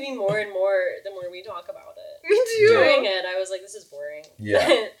this movie more and more the more we talk about it. Me too. During it, I was like, this is boring.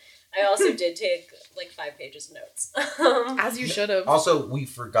 Yeah. I also did take like 5 pages of notes. As you should have. Also, we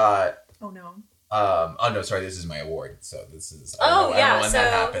forgot. Oh no. Oh no, sorry. This is my award. So this is. I Oh, don't know yeah, when so-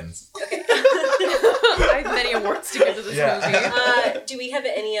 that happens. I have many awards to give to this Yeah. movie. Do we have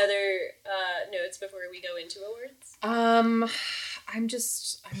any other notes before we go into awards? I'm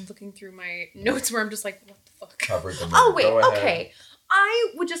looking through my notes where I'm just like, what the fuck? Covered the movie. Oh wait, Go ahead. okay.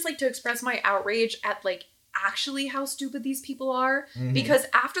 I would just like to express my outrage at like actually how stupid these people are. Mhm. Because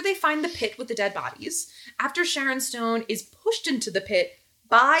after they find the pit with the dead bodies, after Sharon Stone is pushed into the pit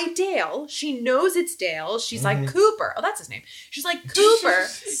by Dale, she knows it's Dale. She's like, Cooper. Oh, that's his name. She's like, Cooper.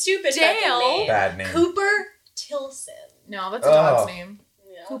 Stupid Dale. fucking name. Bad name. Cooper Tilson. No, that's a dog's Oh. name.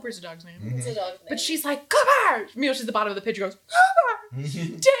 Yeah. Cooper's a dog's name. Mhm. It's a dog's name. But she's like, Cooper! Meanwhile, she's at the bottom of the pit. She goes, Cooper!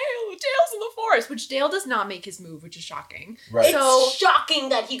 Dale! Dale's in the forest, which Dale does not make his move, which is shocking. Right. It's So- shocking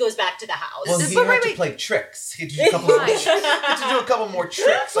that he goes back to the house. Well, he But had to wait. play tricks. He had to do a couple more tricks. He had to do a couple more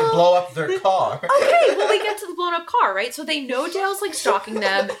tricks, like blow up their car. Okay, well, we get to the blown up car, right? So they know Dale's like stalking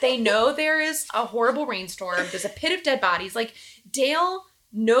them. They know there is a horrible rainstorm. There's a pit of dead bodies. Like, Dale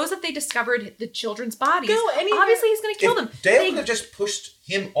knows that they discovered the children's bodies. Obviously, he's going to kill them. If Dale could have just pushed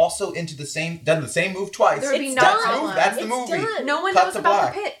him also into done the same move twice. There would be It's no done. problem. That's the It's movie. done. No one Cut knows to about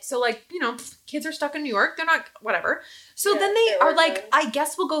black. the pit. So, like, kids are stuck in New York. They're not, whatever. So Yeah, then they they are were like, fine. I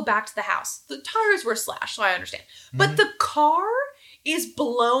guess we'll go back to the house. The tires were slashed, so I understand. But the car is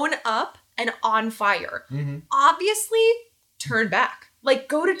blown up and on fire. Mm-hmm. Obviously, turn back. Like,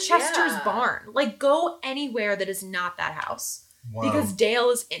 go to Chester's Yeah. barn. Like, go anywhere that is not that house. Wow. Because Dale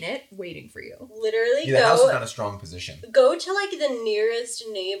is in it waiting for you. Literally yeah, the house is go not a strong position. go to like the nearest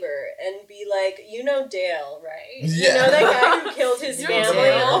neighbor and be like, you know Dale, right? Yeah. You know that guy who killed his You know family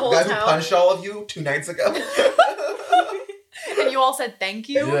and the Dale. whole The guy who town? punched all of you 2 nights ago. And you all said thank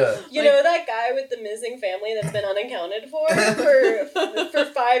you. Yeah. You Like- know that guy with the missing family that's been unaccounted for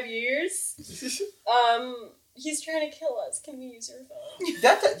 5 years? He's trying to kill us. Can we use your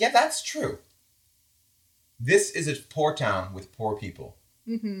phone? That's true. This is a poor town with poor people.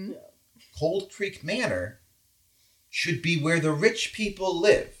 Mm-hmm. Cold Creek Manor should be where the rich people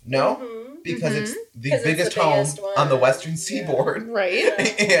live. No? Mhm. Because it's the 'Cause it's biggest the home biggest one. on the western Yeah. seaboard.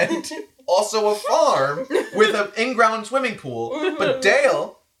 Right? And also a farm with an in-ground swimming pool. But Mhm.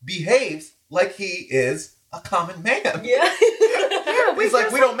 Dale behaves like he is a common man. Yeah. Yeah, He's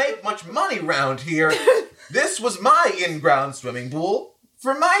like, we don't make much money around here. This was my in-ground swimming pool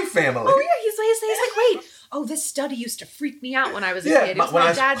for my family. Oh, yeah. He's like, wait. Oh, this study used to freak me out when I was a Yeah, kid. It was when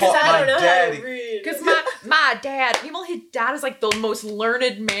my I dad. caught I my don't know how daddy. to read. Because my dad, his dad is like the most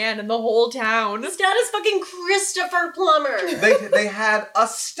learned man in the whole town. His dad is fucking Christopher Plummer. They had a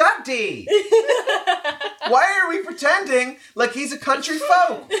study. Why are we pretending like he's a country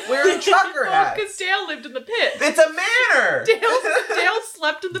folk wearing trucker hats? Because Dale lived in the pit. It's a manor. Dale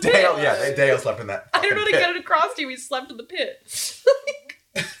slept in the pit. Dale slept in that. I don't know how to fucking get it across to you. He slept in the pit.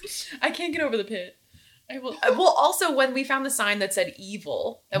 I can't get over the pit. I will. Well, also when we found the sign that said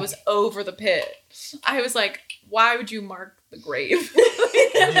 "evil" that was over the pit, I was like, "Why would you mark the grave?"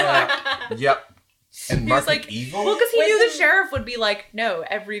 Yeah. Yep. And He Mark was like, evil. Well, because he When knew the the- sheriff would be like, "No,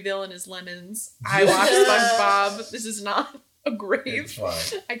 every villain is lemons. I watched SpongeBob. This is not a grave. It's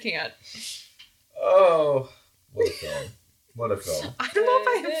fine. I can't. Oh, what a film! What a film! I don't know if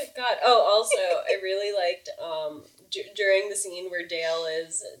I have." God. Oh, also, I really liked during the scene where Dale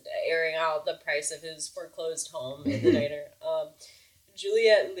is airing out the price of his foreclosed home in the diner.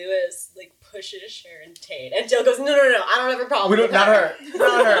 Juliette Lewis like pushes Sharon Tate, and Dale goes, "No, I don't have a problem. We don't. with Not her.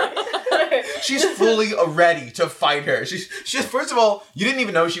 Not her. her." She's fully ready to fight her. She's first of all, you didn't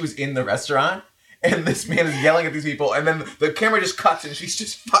even know she was in the restaurant, and this man is yelling at these people, and then the camera just cuts, and she's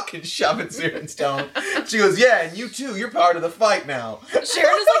just fucking shoving Sharon Stone. She goes, "Yeah, and you too. You're part of the fight now." Sharon is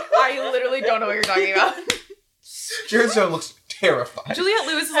like, I literally don't know what you're talking about. Sharon Stone looks terrified. Juliette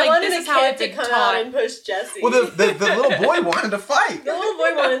Lewis is I like, wanted this a is how kid I've to been come out taught. and push Jesse. Well, the little boy wanted to fight. The little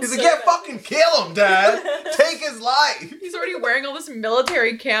boy wanted. He's so like, "Yeah, bad. fucking kill him, Dad. Take his life." He's already wearing all this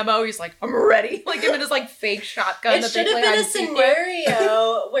military camo. He's like, I'm ready. Like him in his like fake shotgun It that they should have play been hide a and seek with.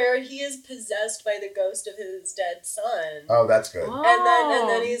 scenario where he is possessed by the ghost of his dead son. Oh, that's good. And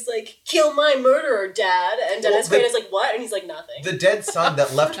then he's like, "Kill my murderer, Dad." And Dennis Well, Quaid is like, "What?" And he's like, "Nothing." The dead son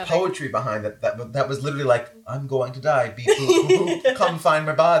that left Nothing. poetry behind that was literally like, "I'm going to die. Beep boop boop boop. Come find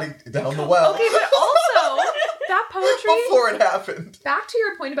my body down the well." Okay, but also that poetry. Before it happened. Back to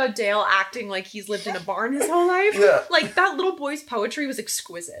your point about Dale acting like he's lived in a barn his whole life. Yeah. Like that little boy's poetry was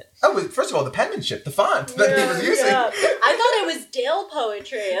exquisite. Oh, first of all, the penmanship, the font that he was using. Yeah. I thought it was Dale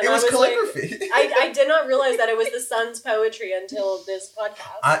poetry. And It was I like, calligraphy. I did not realize that it was the son's poetry until this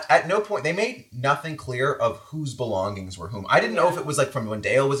podcast. At no point, they made nothing clear of whose belongings were whom. I didn't know if it was like from when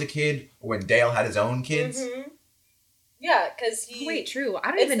Dale was a kid or when Dale had his own kids. Mhm. Yeah, because he. Wait, true. I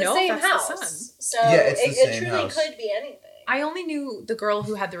don't it's even the know same if that's house. the son. So Yeah, it's the it same truly house. could be anything. I only knew the girl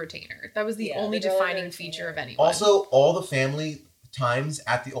who had the retainer. That was the Yeah, only the girl with the defining retainer. feature of anyone. Also, all the family times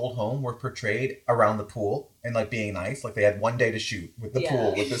at the old home were portrayed around the pool and like being nice. Like they had one day to shoot with the Yeah.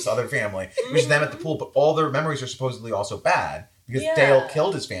 pool with this other family, which is them at the pool, but all their memories are supposedly also bad because Yeah. Dale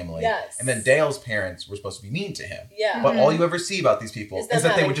killed his family. Yes. And then Dale's parents were supposed to be mean to him. Yeah. But all you ever see about these people Is is, them that they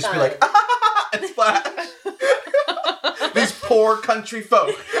having would just fun. be like, and splash. These poor country folk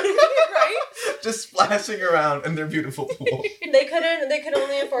right? just splashing around in their beautiful pool. They could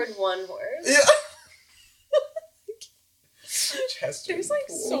only afford one horse. Yeah. Chester. There's, like,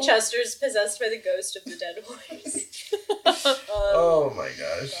 pool. so- Chester's possessed by the ghost of the dead horse. Oh my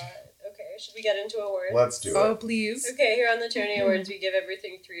gosh. God. should we get into awards? Let's do it. Oh, please. Okay, here on the Tony Awards, we give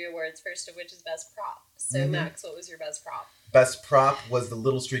everything 3 awards, first of which is Best Prop. So, Mhm. Max, what was your best prop? Best prop was the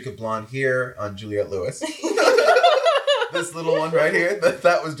little streak of blonde hair on Juliette Lewis. This little one right here,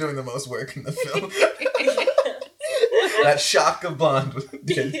 that was doing the most work in the film. That shock of blonde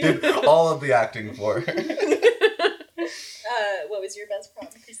did all of the acting for her. What was your best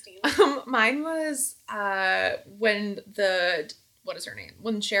prop, Christine? Mine was when what is her name?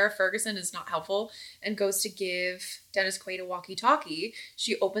 When Sheriff Ferguson is not helpful and goes to give Dennis Quaid a walkie-talkie,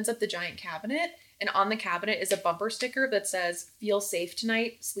 she opens up the giant cabinet, and on the cabinet is a bumper sticker that says, "Feel safe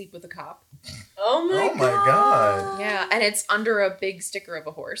tonight, sleep with a cop." Oh my God. Yeah, and it's under a big sticker of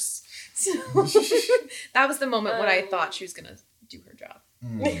a horse. So that was the moment when I thought she was going to do her job.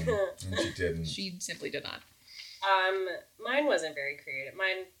 And she didn't. She simply did not. Mine wasn't very creative.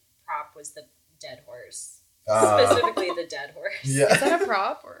 Mine prop was the dead horse. Specifically the dead horse. Yeah. Is that a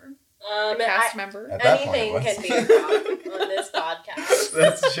prop or a cast member? At that point, Anything it was. can be a prop on this podcast.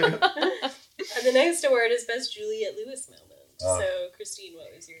 That's true. And the next award is Best Juliette Lewis moment. So, Christine,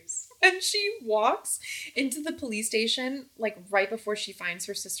 what was yours? And she walks into the police station, like, right before she finds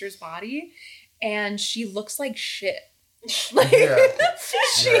her sister's body, and she looks like shit. Like, Yeah.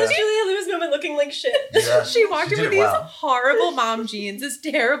 She has Juliette Lewis moment looking like shit. Yeah. she walked in did with it these well. horrible mom jeans, this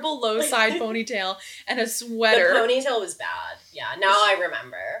terrible low side ponytail, and a The sweater. ponytail was bad. Yeah, now I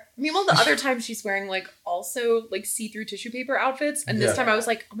remember. Meanwhile, the other time she's wearing, like, also, like, see-through tissue paper outfits, and this Yeah. time I was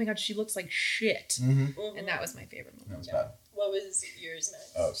like, oh my god, she looks like shit. Mm-hmm. Mhm. And that was my favorite moment. That was bad. What was yours,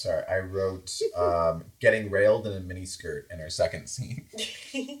 Max? Oh, sorry. I wrote getting railed in a mini skirt in her second scene.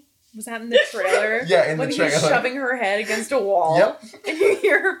 Was that in the trailer? Yeah, in the when trailer. he's shoving her head against a wall. Yep. And you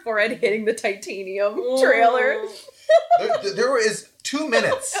hear her forehead hitting the titanium trailer. There is 2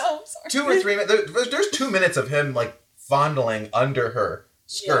 minutes. Oh, I'm sorry. 2 or 3 minutes. There's 2 minutes of him, like, fondling under her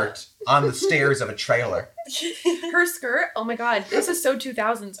skirt on the stairs of a trailer. Her skirt, oh my god, this is so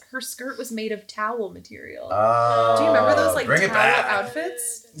 2000s. Her skirt was made of towel material. Do Do you remember those, like, bring it towel back.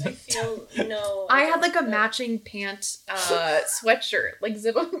 outfits? I feel no. I had like a matching pant sweatshirt, like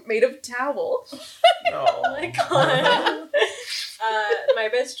zip made of towel. No. Oh my god. My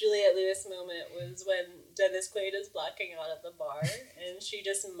best Juliette Lewis moment was when Dennis Quaid is blacking out at the bar and she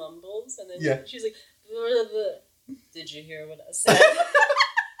just mumbles and then she's like, "Blah, blah. Did you hear what I said?"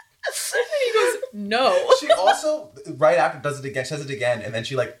 And he goes, no. She also, right after, does it again, says it again, and then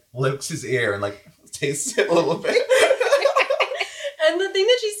she, like, licks his ear and, like, tastes it a little bit. And the thing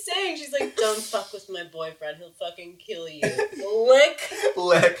that she's saying, she's like, "Don't fuck with my boyfriend, he'll fucking kill you." Lick.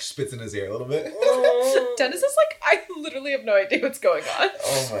 Lick, spits in his ear a little bit. Oh. Dennis is like, I literally have no idea what's going on.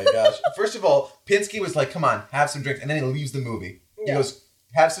 Oh my gosh. First of all, Pinsky was like, come on, have some drinks. And then he leaves the movie. He Yeah. goes,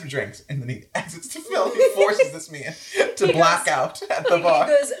 have some drinks. And then he exits the film. He forces this man to black out at the bar.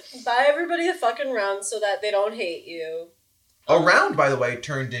 He goes, "Buy everybody a fucking round so that they don't hate you." A round, by the way,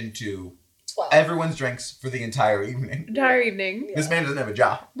 turned into 12. everyone's drinks for the entire evening. Entire evening. Yeah. This man doesn't have a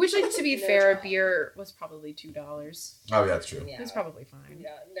job. Which, like, to be No fair, job. a beer was probably $2. Oh, yeah, that's true. Yeah. It was probably fine.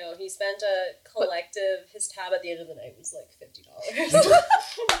 Yeah, no, he spent a collective, his tab at the end of the night was like $50.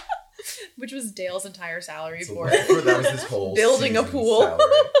 Which was Dale's entire salary So for that was his whole building a season's pool. salary.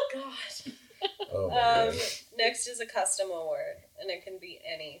 God. Oh my God. Next is a custom award, and it can be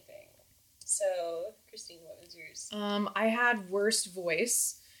anything. So, Christine, what was yours? I had worst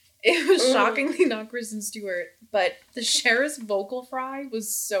voice. It was shockingly not Kristen Stewart, but the sheriff's vocal fry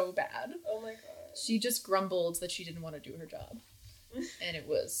was so bad. Oh my god. She just grumbled that she didn't want to do her job. And it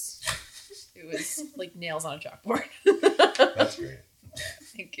was like nails on a chalkboard. That's great.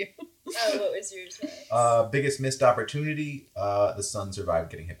 Thank you. What was yours, Max? Biggest missed opportunity, the son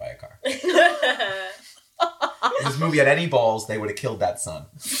survived getting hit by a car. If this movie had any balls, they would have killed that son.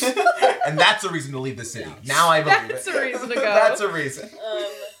 And that's a reason to leave the city. Now I believe That's it. a reason to go. That's a reason.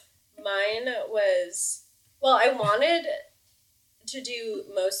 Mine was, well, I wanted to do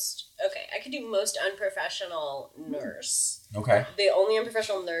I could do most unprofessional nurse. Okay. The only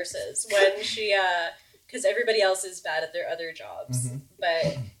unprofessional nurses when she, because everybody else is bad at their other jobs. Mhm.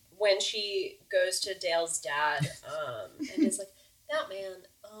 But when she goes to Dale's dad, and is like, "That man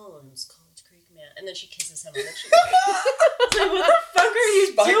owns College Creek Man," and then she kisses him on the cheek. It's like, what the fuck are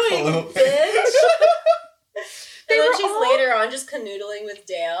you Spiteful doing, little bitch? They And then were she's all- later on just canoodling with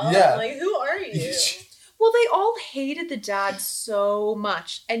Dale. Yeah. I'm like, who are you? Well, they all hated the dad so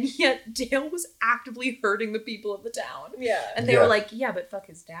much, and yet Dale was actively hurting the people of the town. Yeah. And they Yeah. were like, yeah, but fuck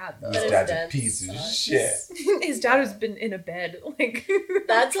his dad, though. His His dad's a dad piece of sucks. shit. His dad has been in a bed, like,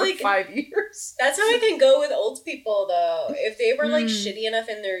 That's for like- 5 years. That's how I can go with old people, though. If they were, like, Mm. shitty enough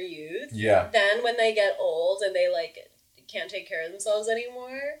in their youth, Yeah. then when they get old and they, like, can't take care of themselves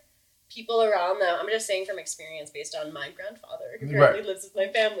anymore, people around them, I'm just saying from experience based on my grandfather, who currently lives with my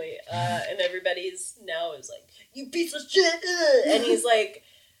family, and everybody's now is like, you piece of shit, and he's like,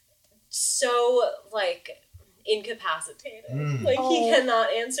 so, like, incapacitated. Like, he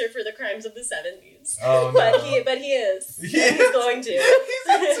cannot answer for the crimes of the 70s. Oh, no. But he is. Yeah. And he's going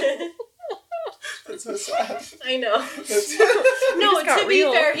to. That's so sad. I know. No, to be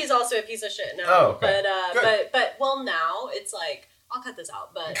fair, he's also a piece of shit now. Oh, okay. But well, now it's like, I'll cut this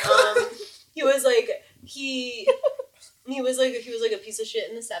out. But he was like he was like a piece of shit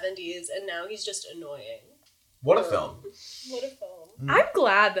in the 70s, and now he's just annoying. What a film! What a film! I'm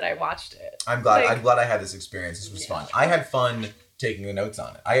glad that I watched it. I'm glad. I'm glad I had this experience. This was fun. I had fun taking the notes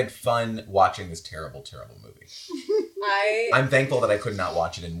on it. I had fun watching this terrible, terrible movie. I'm thankful that I could not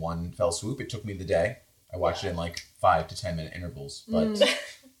watch it in one fell swoop. It took me the day. I watched it in like 5 to 10 minute intervals, but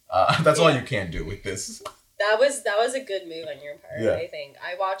that's all you can do with this. That was a good move on your part. Yeah. I think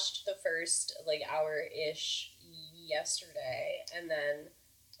I watched the first like hour-ish yesterday, and then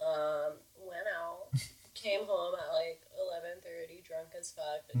went out, came home at like 11:30, drunk as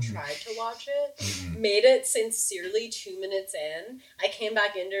fuck, but tried to watch it. Made it sincerely 2 minutes in. I came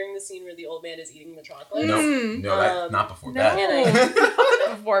back in during the scene where the old man is eating the chocolate. No, not before bed.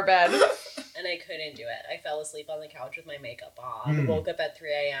 And before bed. And I couldn't do it. I fell asleep on the couch with my makeup on, woke up at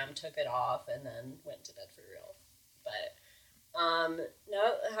 3 a.m., took it off, and then went to bed for real. But,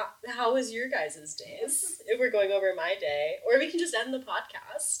 now, how was your guys' days? If we're going over my day, or we can just end the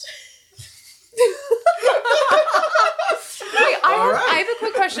podcast. Wait, I have a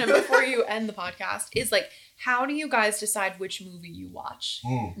quick question before you end the podcast. Is like, how do you guys decide which movie you watch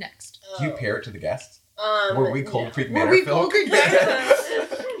next? Do you pair it to the guests? Were we Cold Creek Manor? Were we Cold Creek Manor?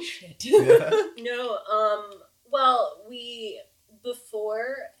 Shit. No, well,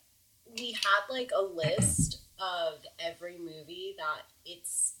 before we had like a list of every movie that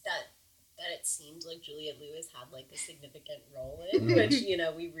it seemed like Juliette Lewis had like a significant role in, which, you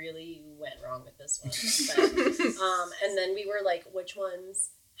know, we really went wrong with this one. But, and then we were like, which ones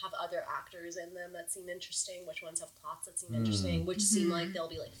have other actors in them that seem interesting, which ones have plots that seem interesting, which seem like they'll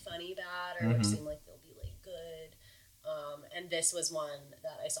be like funny bad, or which seem like they'll be like good. And this was one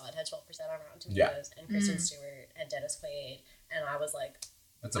that I saw. It had 12% on Rotten Tomatoes, and Kristen Stewart and Dennis Quaid, and I was like,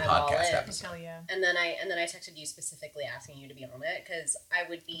 that's a podcast episode. Hell yeah. And then I texted you specifically asking you to be on it, because I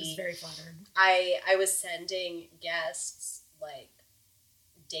would be. I was very flattered. I was sending guests like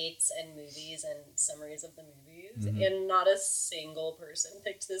dates and movies and summaries of the movies, and not a single person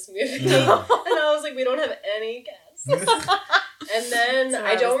picked this movie. And I was like, we don't have any guests. And then So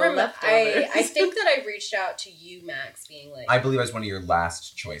I don't remember. I leftovers. think that I reached out to you, Max, being like, I believe I was one of your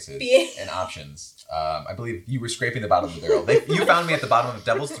last choices Being- and options. I believe you were scraping the bottom of the barrel. You found me at the bottom of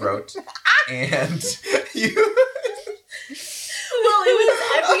Devil's Throat, and you. Well, it was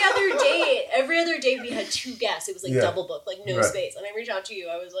every other date. Every other date we had 2 guests. It was like double booked, like no space. And I reached out to you.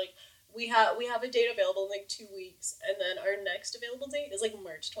 I was like, we have a date available in like 2 weeks, and then our next available date is like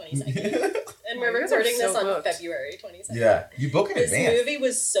March 22nd. And we're You guys are recording so this on booked. February 22nd. Yeah, you book in This advance. movie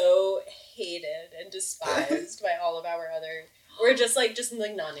was so hated and despised by all of our other. We're just like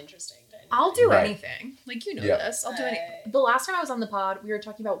not interesting. To anyone. I'll do Right. anything. Like, you know Yeah. this. I'll do anything. The last time I was on the pod, we were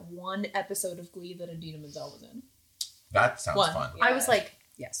talking about one episode of Glee that Idina Menzel was in. That sounds One. fun. Yeah. I was like,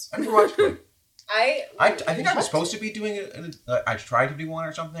 yes. I never watched it. I think I was supposed to be doing it. I tried to do one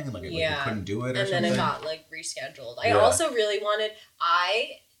or something, and like we couldn't do it or and something. then it got like rescheduled. I also really wanted.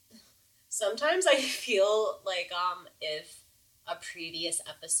 Sometimes I feel like if a previous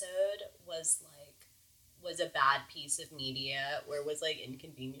episode was a bad piece of media or was like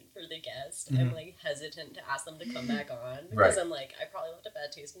inconvenient for the guest, I'm like hesitant to ask them to come back on because I'm like, I probably left a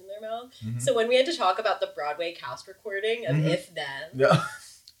bad taste in their mouth. So when we had to talk about the Broadway cast recording of If Then,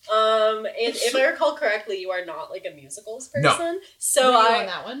 and if I recall correctly, you are not like a musicals person. No. So Were you on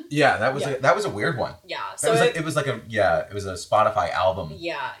that one? Yeah, that was a weird one. Yeah. So it was like a Spotify album.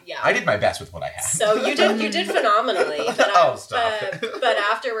 Yeah. I did my best with what I had. So you did phenomenally. But Oh, stop it. But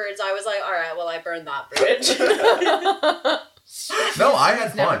afterwards, I was like, all right, well, I burned that bridge. No, I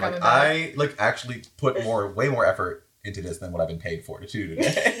had Never fun. coming Like, I actually put way more effort into this than what I've been paid for to do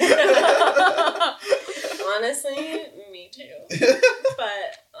today. Honestly, me too.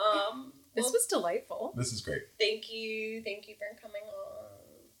 But This was delightful. This is great. thank you for coming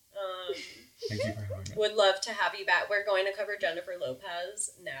on. Thank you for having me. Would love to have you back. We're going to cover Jennifer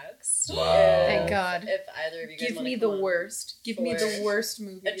Lopez next. Wow. Thank God. If either of you guys Give wanna me come the on worst. Give me the for worst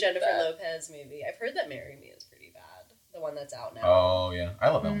movie. a Jennifer that- Lopez movie. I've heard that Marry Me is pretty bad. The one that's out now. Oh yeah, I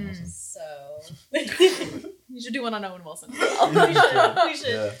love Ellen Wilson. So You should do one on Owen Wilson. we should.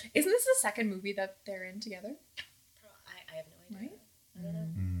 Yeah. Isn't this the second movie that they're in together? I have no idea. Right? I don't know.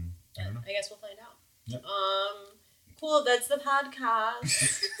 I guess we'll find out. Yep. Cool. That's the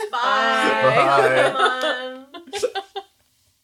podcast. Bye. Bye. Come on.